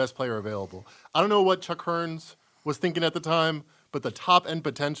just pick the best player available. I don't know what Chuck Hearns was thinking at the time, but the top-end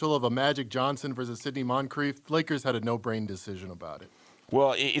potential of a Magic Johnson versus Sidney Moncrief, Lakers had a no-brain decision about it.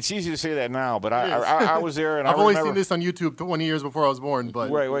 Well, it's easy to say that now, but I was there, and I've only seen this on YouTube 20 years before I was born,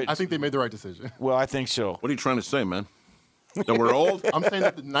 but right. I think they made the right decision. Well, I think so. What are you trying to say, man? That we're old? I'm saying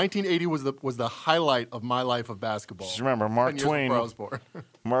that 1980 was the highlight of my life of basketball. Just remember, Mark Twain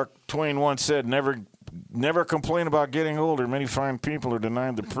once said, never complain about getting older. Many fine people are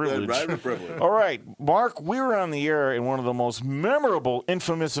denied the privilege. All right, Mark, we were on the air in one of the most memorable,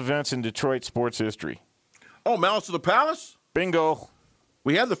 infamous events in Detroit sports history. Oh, Malice of the Palace? Bingo.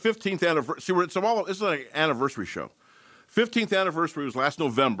 We had the 15th anniversary. See, this is like an anniversary show. 15th anniversary was last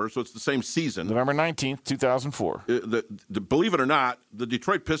November, so it's the same season. November 19th, 2004. Believe it or not, the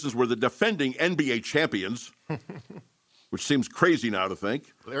Detroit Pistons were the defending NBA champions, which seems crazy now to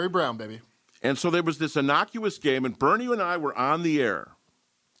think. Larry Brown, baby. And so there was this innocuous game, and Bernie and I were on the air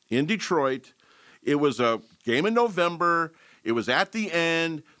in Detroit. It was a game in November. It was at the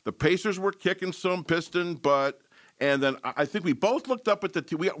end. The Pacers were kicking some Piston butt. And then I think we both looked up at the I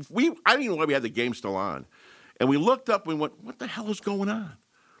didn't even know why we had the game still on. And we looked up and we went, what the hell is going on?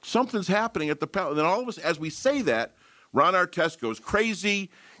 Something's happening at the Palace. And then all of us, as we say that, Ron Artest goes crazy.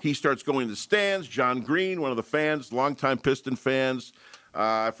 He starts going to the stands. John Green, one of the fans, longtime Piston fans.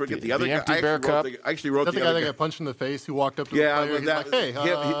 I forget the other guy. Empty Bear Cup. I actually wrote the guy that got punched in the face who walked up to the player. He's like, hey.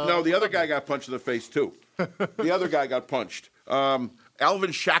 No, the other guy got punched in the face, too. The other guy got punched.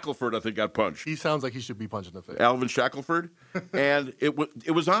 Alvin Shackelford, I think, got punched. He sounds like he should be punched in the face. Alvin Shackelford. And it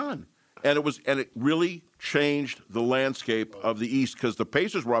was on. And it really changed the landscape of the East because the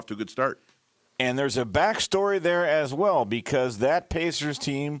Pacers were off to a good start. And there's a backstory there as well because that Pacers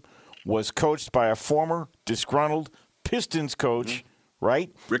team was coached by a former disgruntled Pistons coach, right?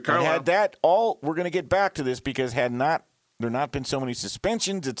 Rick Carlisle. And had that all, we're going to get back to this because had there not been so many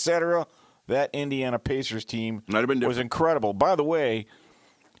suspensions, etc., that Indiana Pacers team was incredible. By the way,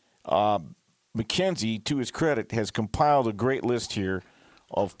 McKenzie, to his credit, has compiled a great list here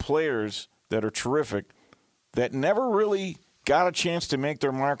of players that are terrific that never really got a chance to make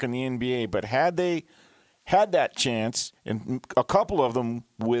their mark in the NBA, but had they had that chance, and a couple of them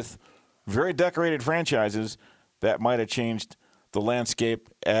with very decorated franchises, that might have changed the landscape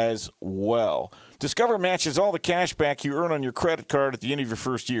as well. Discover matches all the cash back you earn on your credit card at the end of your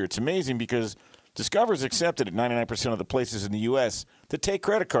first year. It's amazing because Discover is accepted at 99% of the places in the U.S. that take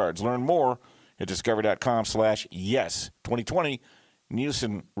credit cards. Learn more at discover.com/yes. 2020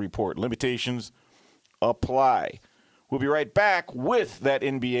 Nielsen Report. Limitations apply. We'll be right back with that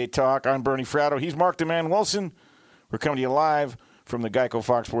NBA talk. I'm Bernie Fratto. He's Mark the Man Wilson. We're coming to you live from the Geico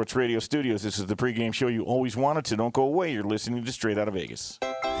Fox Sports Radio studios. This is the pregame show you always wanted, so don't go away. You're listening to Straight Outta Vegas.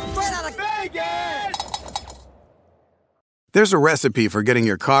 Straight Outta Vegas! There's a recipe for getting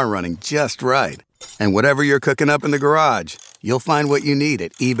your car running just right. And whatever you're cooking up in the garage, you'll find what you need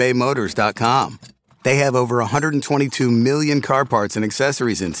at ebaymotors.com. They have over 122 million car parts and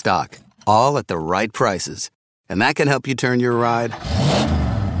accessories in stock, all at the right prices. And that can help you turn your ride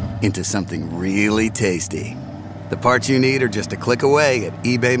into something really tasty. The parts you need are just a click away at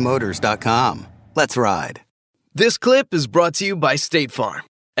ebaymotors.com. Let's ride. This clip is brought to you by State Farm.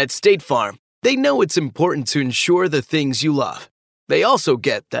 At State Farm, they know it's important to insure the things you love. They also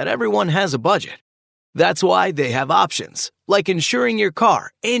get that everyone has a budget. That's why they have options, like insuring your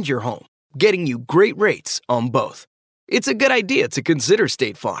car and your home, getting you great rates on both. It's a good idea to consider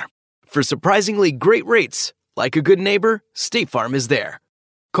State Farm. For surprisingly great rates, like a good neighbor, State Farm is there.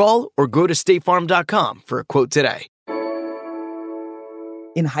 Call or go to statefarm.com for a quote today.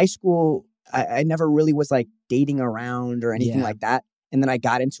 In high school, I never really was like dating around or anything like that. And then I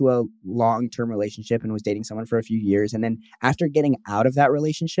got into a long-term relationship and was dating someone for a few years. And then after getting out of that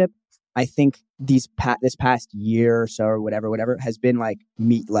relationship, I think this past year or so or whatever has been like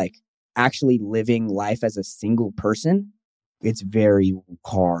me like actually living life as a single person. It's very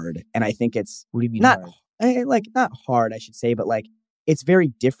hard. And I think it's what do you mean not hard? Not hard, I should say, but like it's very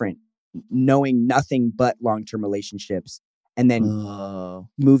different knowing nothing but long-term relationships and then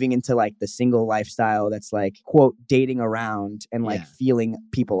moving into like the single lifestyle that's like, quote, dating around and like feeling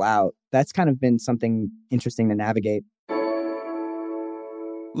people out. That's kind of been something interesting to navigate.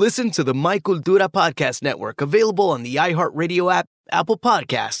 Listen to the My Cultura Podcast Network, available on the iHeartRadio app, Apple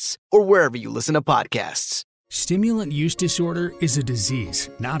Podcasts, or wherever you listen to podcasts. Stimulant use disorder is a disease,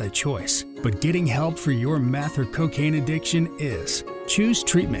 not a choice. But getting help for your meth or cocaine addiction is. Choose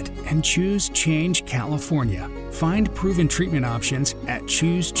treatment and choose Change California. Find proven treatment options at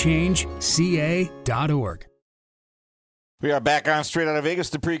choosechangeca.org. We are back on Straight Outta Vegas,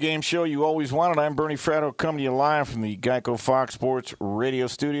 the pregame show you always wanted. I'm Bernie Fratto, coming to you live from the Geico Fox Sports Radio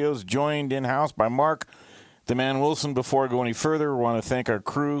studios, joined in-house by Mark the Man Wilson. Before I go any further, I want to thank our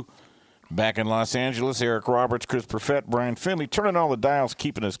crew back in Los Angeles, Eric Roberts, Chris Perfett, Brian Finley, turning all the dials,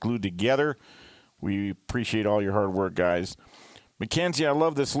 keeping us glued together. We appreciate all your hard work, guys. Mackenzie, I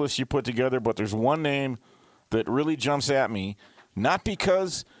love this list you put together, but there's one name that really jumps at me, not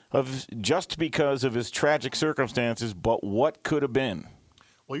just because of his tragic circumstances, but what could have been.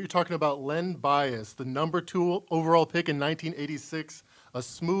 Well, you're talking about Len Bias, the number 2 overall pick in 1986, a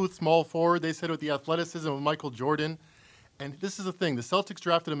smooth small forward, they said, with the athleticism of Michael Jordan. And this is the thing, the Celtics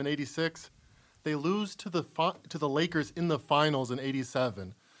drafted him in 86. They lose to the Lakers in the finals in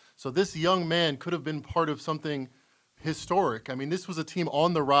 87. So this young man could have been part of something historic. I mean, this was a team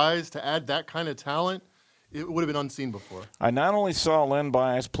on the rise. To add that kind of talent, it would have been unseen before. I not only saw Len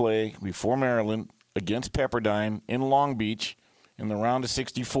Bias play before Maryland against Pepperdine in Long Beach in the round of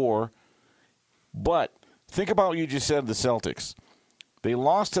 64, but think about what you just said, the Celtics. They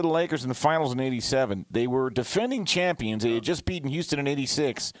lost to the Lakers in the finals in 87. They were defending champions. They had just beaten Houston in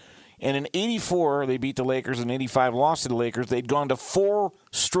 86. And in 84, they beat the Lakers. In 85, lost to the Lakers. They'd gone to 4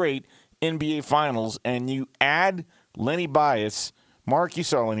 straight NBA finals. And you add Lenny Bias. Mark, you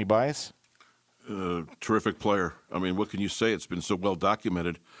saw Lenny Bias. Terrific player. I mean, what can you say? It's been so well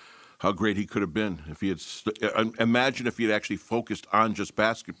documented how great he could have been if he had. Imagine if he had actually focused on just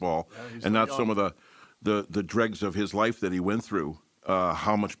basketball and not some of the dregs of his life that he went through.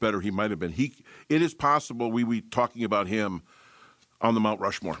 How much better he might have been. It is possible we be talking about him on the Mount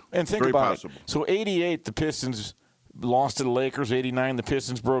Rushmore. And think Very about possible. it. So 88, the Pistons lost to the Lakers. 89, the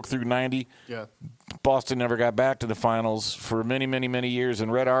Pistons broke through 90. Yeah. Boston never got back to the finals for many, many, many years,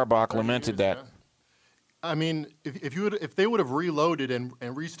 and Red Auerbach lamented that. Yeah. I mean, if they would have reloaded and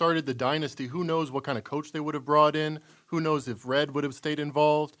restarted the dynasty, who knows what kind of coach they would have brought in? Who knows if Red would have stayed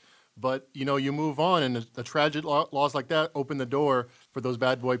involved? But, you move on, and a tragic loss like that opened the door for those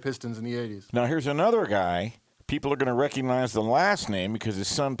bad boy Pistons in the 80s. Now, here's another guy. People are going to recognize the last name because his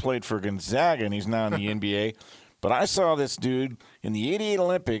son played for Gonzaga, and he's now in the NBA. But I saw this dude in the 88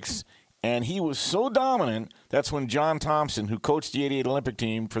 Olympics, and he was so dominant, that's when John Thompson, who coached the 88 Olympic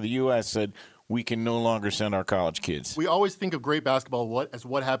team for the U.S., said, we can no longer send our college kids. We always think of great basketball as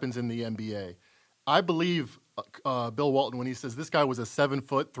what happens in the NBA. I believe Bill Walton when he says this guy was a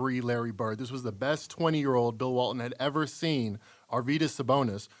 7'3" Larry Bird. This was the best 20-year-old Bill Walton had ever seen. Arvydas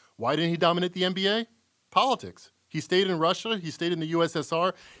Sabonis. Why didn't he dominate the NBA? Politics. He stayed in Russia. He stayed in the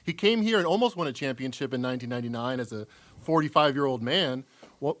USSR. He came here and almost won a championship in 1999 as a 45-year-old man,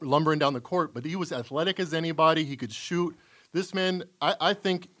 lumbering down the court. But he was athletic as anybody. He could shoot. This man, I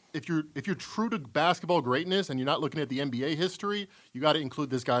think, if you're true to basketball greatness and you're not looking at the NBA history, you got to include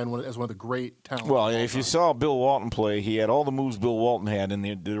this guy as one of the great talents. Well, if you saw Bill Walton play, he had all the moves Bill Walton had, and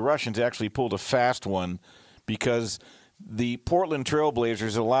the Russians actually pulled a fast one because the Portland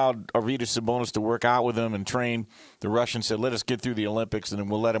Trailblazers allowed Arvydas Sabonis to work out with them and train. The Russians said, let us get through the Olympics, and then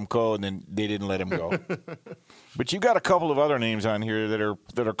we'll let him go, and then they didn't let him go. But you got a couple of other names on here that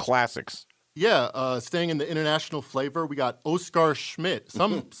are classics. Yeah, staying in the international flavor, we got Oskar Schmidt.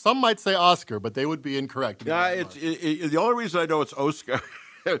 Some might say Oscar, but they would be incorrect. Yeah, the only reason I know it's Oscar,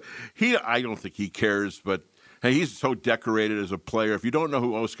 I don't think he cares, but hey, he's so decorated as a player. If you don't know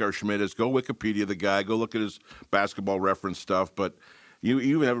who Oskar Schmidt is, go Wikipedia the guy, go look at his basketball reference stuff. But you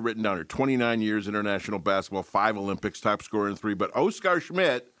even have it written down here: 29 years international basketball, 5 Olympics, top scorer in 3. But Oskar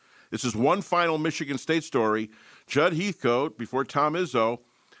Schmidt, this is one final Michigan State story. Judd Heathcote, before Tom Izzo,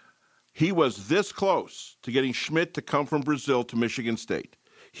 he was this close to getting Schmidt to come from Brazil to Michigan State.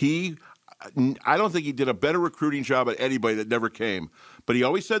 I don't think he did a better recruiting job at anybody that never came. But he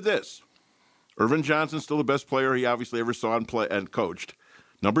always said this: Irvin Johnson's still the best player he obviously ever saw and play and coached.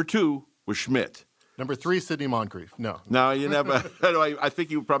 Number 2 was Schmidt. Number 3, Sidney Moncrief. No, you never. I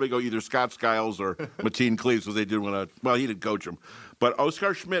think you would probably go either Scott Skiles or Mateen Cleaves, because they did he didn't coach him. But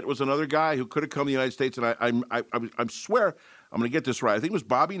Oskar Schmidt was another guy who could have come to the United States, and I swear I'm going to get this right. I think it was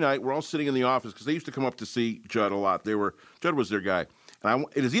Bobby Knight. We're all sitting in the office because they used to come up to see Judd a lot. Judd was their guy. And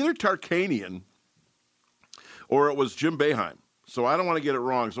it is either Tarkanian or it was Jim Boeheim. So I don't want to get it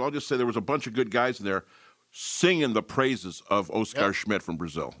wrong. So I'll just say there was a bunch of good guys in there singing the praises of Oskar Schmidt from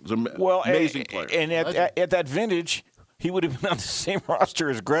Brazil. It was an amazing player. And at that vintage, he would have been on the same roster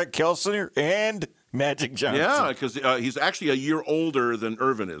as Greg Kelsinger and Magic Johnson. Yeah, because he's actually a year older than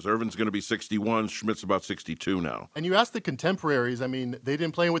Irvin is. Irvin's going to be 61. Schmidt's about 62 now. And you ask the contemporaries, I mean, they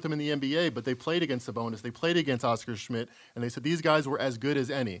didn't play with him in the NBA, but they played against Sabonis. They played against Oskar Schmidt, and they said these guys were as good as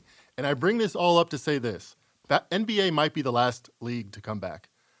any. And I bring this all up to say this. NBA might be the last league to come back.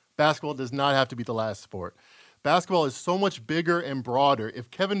 Basketball does not have to be the last sport. Basketball is so much bigger and broader. If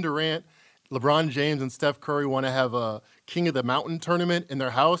Kevin Durant, LeBron James, and Steph Curry want to have a King of the Mountain tournament in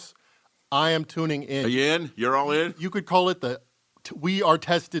their house, I am tuning in. Are you in? You're all in? You could call it the We Are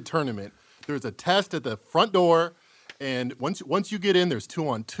Tested tournament. There's a test at the front door, and once you get in, there's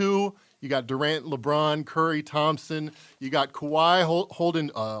 2-on-2. You got Durant, LeBron, Curry, Thompson. You got Kawhi holding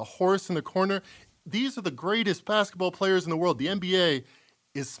a horse in the corner. These are the greatest basketball players in the world. The NBA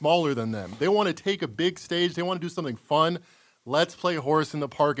is smaller than them. They want to take a big stage. They want to do something fun. Let's play horse in the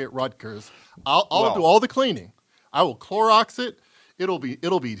park at Rutgers. I'll do all the cleaning. I will Clorox it.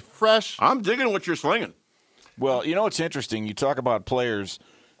 It'll be fresh. I'm digging what you're slinging. Well, you know what's interesting? You talk about players.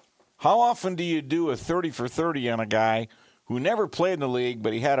 How often do you do a 30 for 30 on a guy who never played in the league,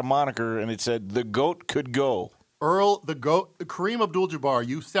 but he had a moniker and it said, the GOAT could go? Earl, the GOAT, Kareem Abdul-Jabbar,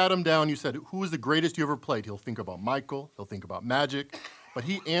 you sat him down, you said, who is the greatest you ever played? He'll think about Michael, he'll think about Magic, but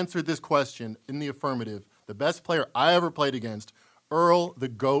he answered this question in the affirmative. The best player I ever played against, Earl, the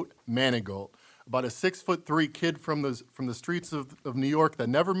GOAT Manigault, about a 6'3" kid from the streets of New York that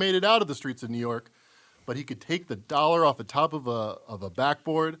never made it out of the streets of New York, but he could take the dollar off the top of a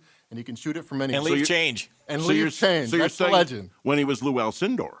backboard, and he can shoot it from any... And leave change. And leave change. So you're That's the saying legend. When he was Lou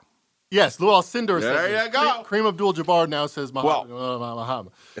Alcindor. Yes, Lou Alcindor said There you go. Kareem Abdul-Jabbar now says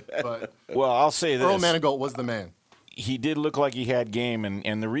Muhammad. But I'll say this. Earl Manigault was the man. He did look like he had game,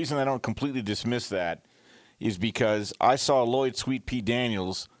 and the reason I don't completely dismiss that is because I saw Lloyd Sweet Pea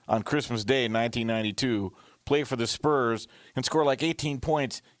Daniels on Christmas Day in 1992 play for the Spurs and score like 18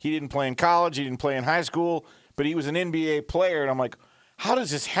 points. He didn't play in college. He didn't play in high school, but he was an NBA player, and I'm like, how does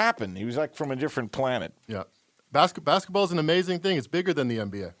this happen? He was like from a different planet. Yeah. Basketball is an amazing thing. It's bigger than the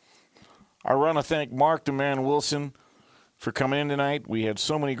NBA. I want to thank Mark the Man Wilson for coming in tonight. We had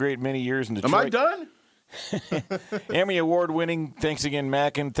so many years in Detroit. Am I done? Emmy Award winning. Thanks again,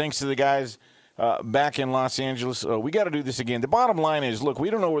 Mackin. Thanks to the guys back in Los Angeles. We got to do this again. The bottom line is, look,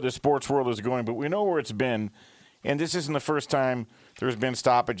 we don't know where the sports world is going, but we know where it's been. And this isn't the first time there's been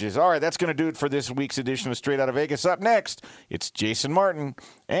stoppages. All right, that's going to do it for this week's edition of Straight Outta Vegas. Up next, it's Jason Martin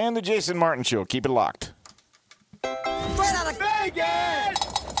and the Jason Martin Show. Keep it locked. Straight Outta Vegas!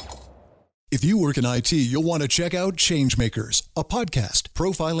 If you work in IT, you'll want to check out Changemakers, a podcast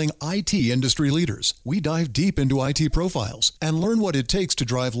profiling IT industry leaders. We dive deep into IT profiles and learn what it takes to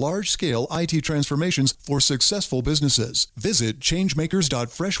drive large-scale IT transformations for successful businesses. Visit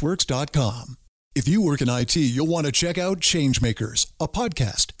changemakers.freshworks.com. If you work in IT, you'll want to check out Changemakers, a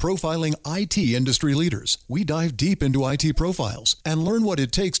podcast profiling IT industry leaders. We dive deep into IT profiles and learn what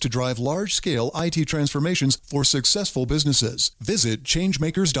it takes to drive large-scale IT transformations for successful businesses. Visit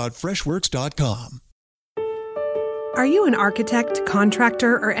changemakers.freshworks.com. Are you an architect,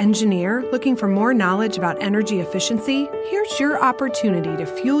 contractor, or engineer looking for more knowledge about energy efficiency? Here's your opportunity to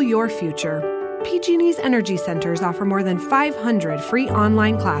fuel your future. PG&E's Energy Centers offer more than 500 free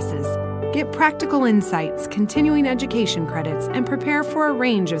online classes. Get practical insights, continuing education credits, and prepare for a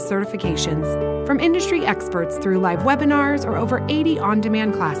range of certifications. From industry experts through live webinars or over 80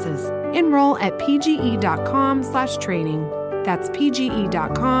 on-demand classes. Enroll at pge.com/training. That's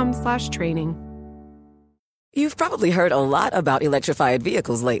pge.com/training. You've probably heard a lot about electrified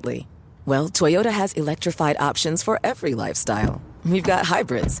vehicles lately. Well, Toyota has electrified options for every lifestyle. We've got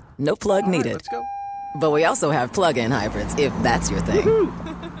hybrids, no plug needed. Let's go. But we also have plug-in hybrids, if that's your thing.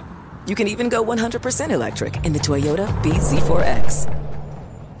 Woo-hoo. You can even go 100% electric in the Toyota bZ4X.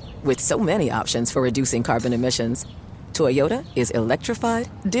 With so many options for reducing carbon emissions, Toyota is electrified,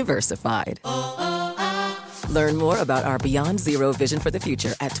 diversified. Learn more about our Beyond Zero vision for the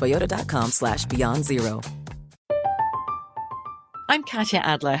future at toyota.com/Beyond Zero. I'm Katya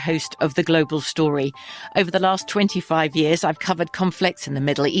Adler, host of The Global Story. Over the last 25 years, I've covered conflicts in the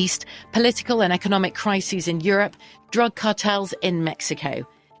Middle East, political and economic crises in Europe, drug cartels in Mexico.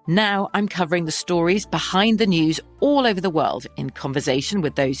 Now I'm covering the stories behind the news all over the world in conversation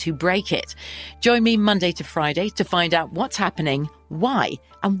with those who break it. Join me Monday to Friday to find out what's happening, why,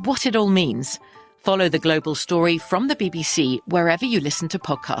 and what it all means. Follow The Global Story from the BBC wherever you listen to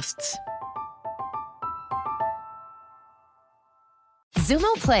podcasts.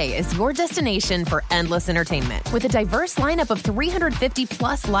 Xumo Play is your destination for endless entertainment. With a diverse lineup of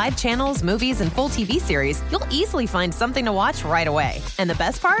 350-plus live channels, movies, and full TV series, you'll easily find something to watch right away. And the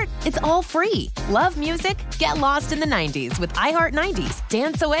best part? It's all free. Love music? Get lost in the 90s with iHeart 90s.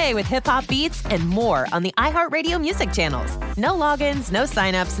 Dance away with hip-hop beats and more on the iHeartRadio music channels. No logins, no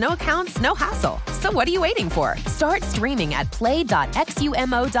signups, no accounts, no hassle. So what are you waiting for? Start streaming at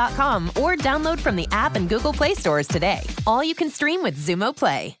play.xumo.com or download from the app and Google Play stores today. All you can stream with Xumo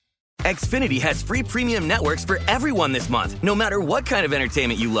Play. Xfinity has free premium networks for everyone this month, no matter what kind of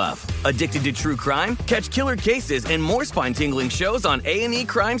entertainment you love. Addicted to true crime? Catch killer cases and more spine-tingling shows on A&E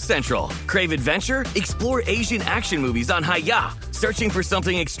Crime Central. Crave adventure? Explore Asian action movies on Hi-Ya. Searching for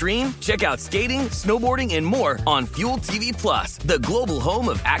something extreme? Check out skating, snowboarding, and more on Fuel TV Plus, the global home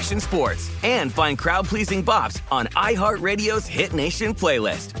of action sports. And find crowd-pleasing bops on iHeartRadio's Hit Nation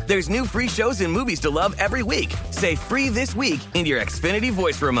playlist. There's new free shows and movies to love every week. Say free this week in your Xfinity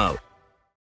voice remote.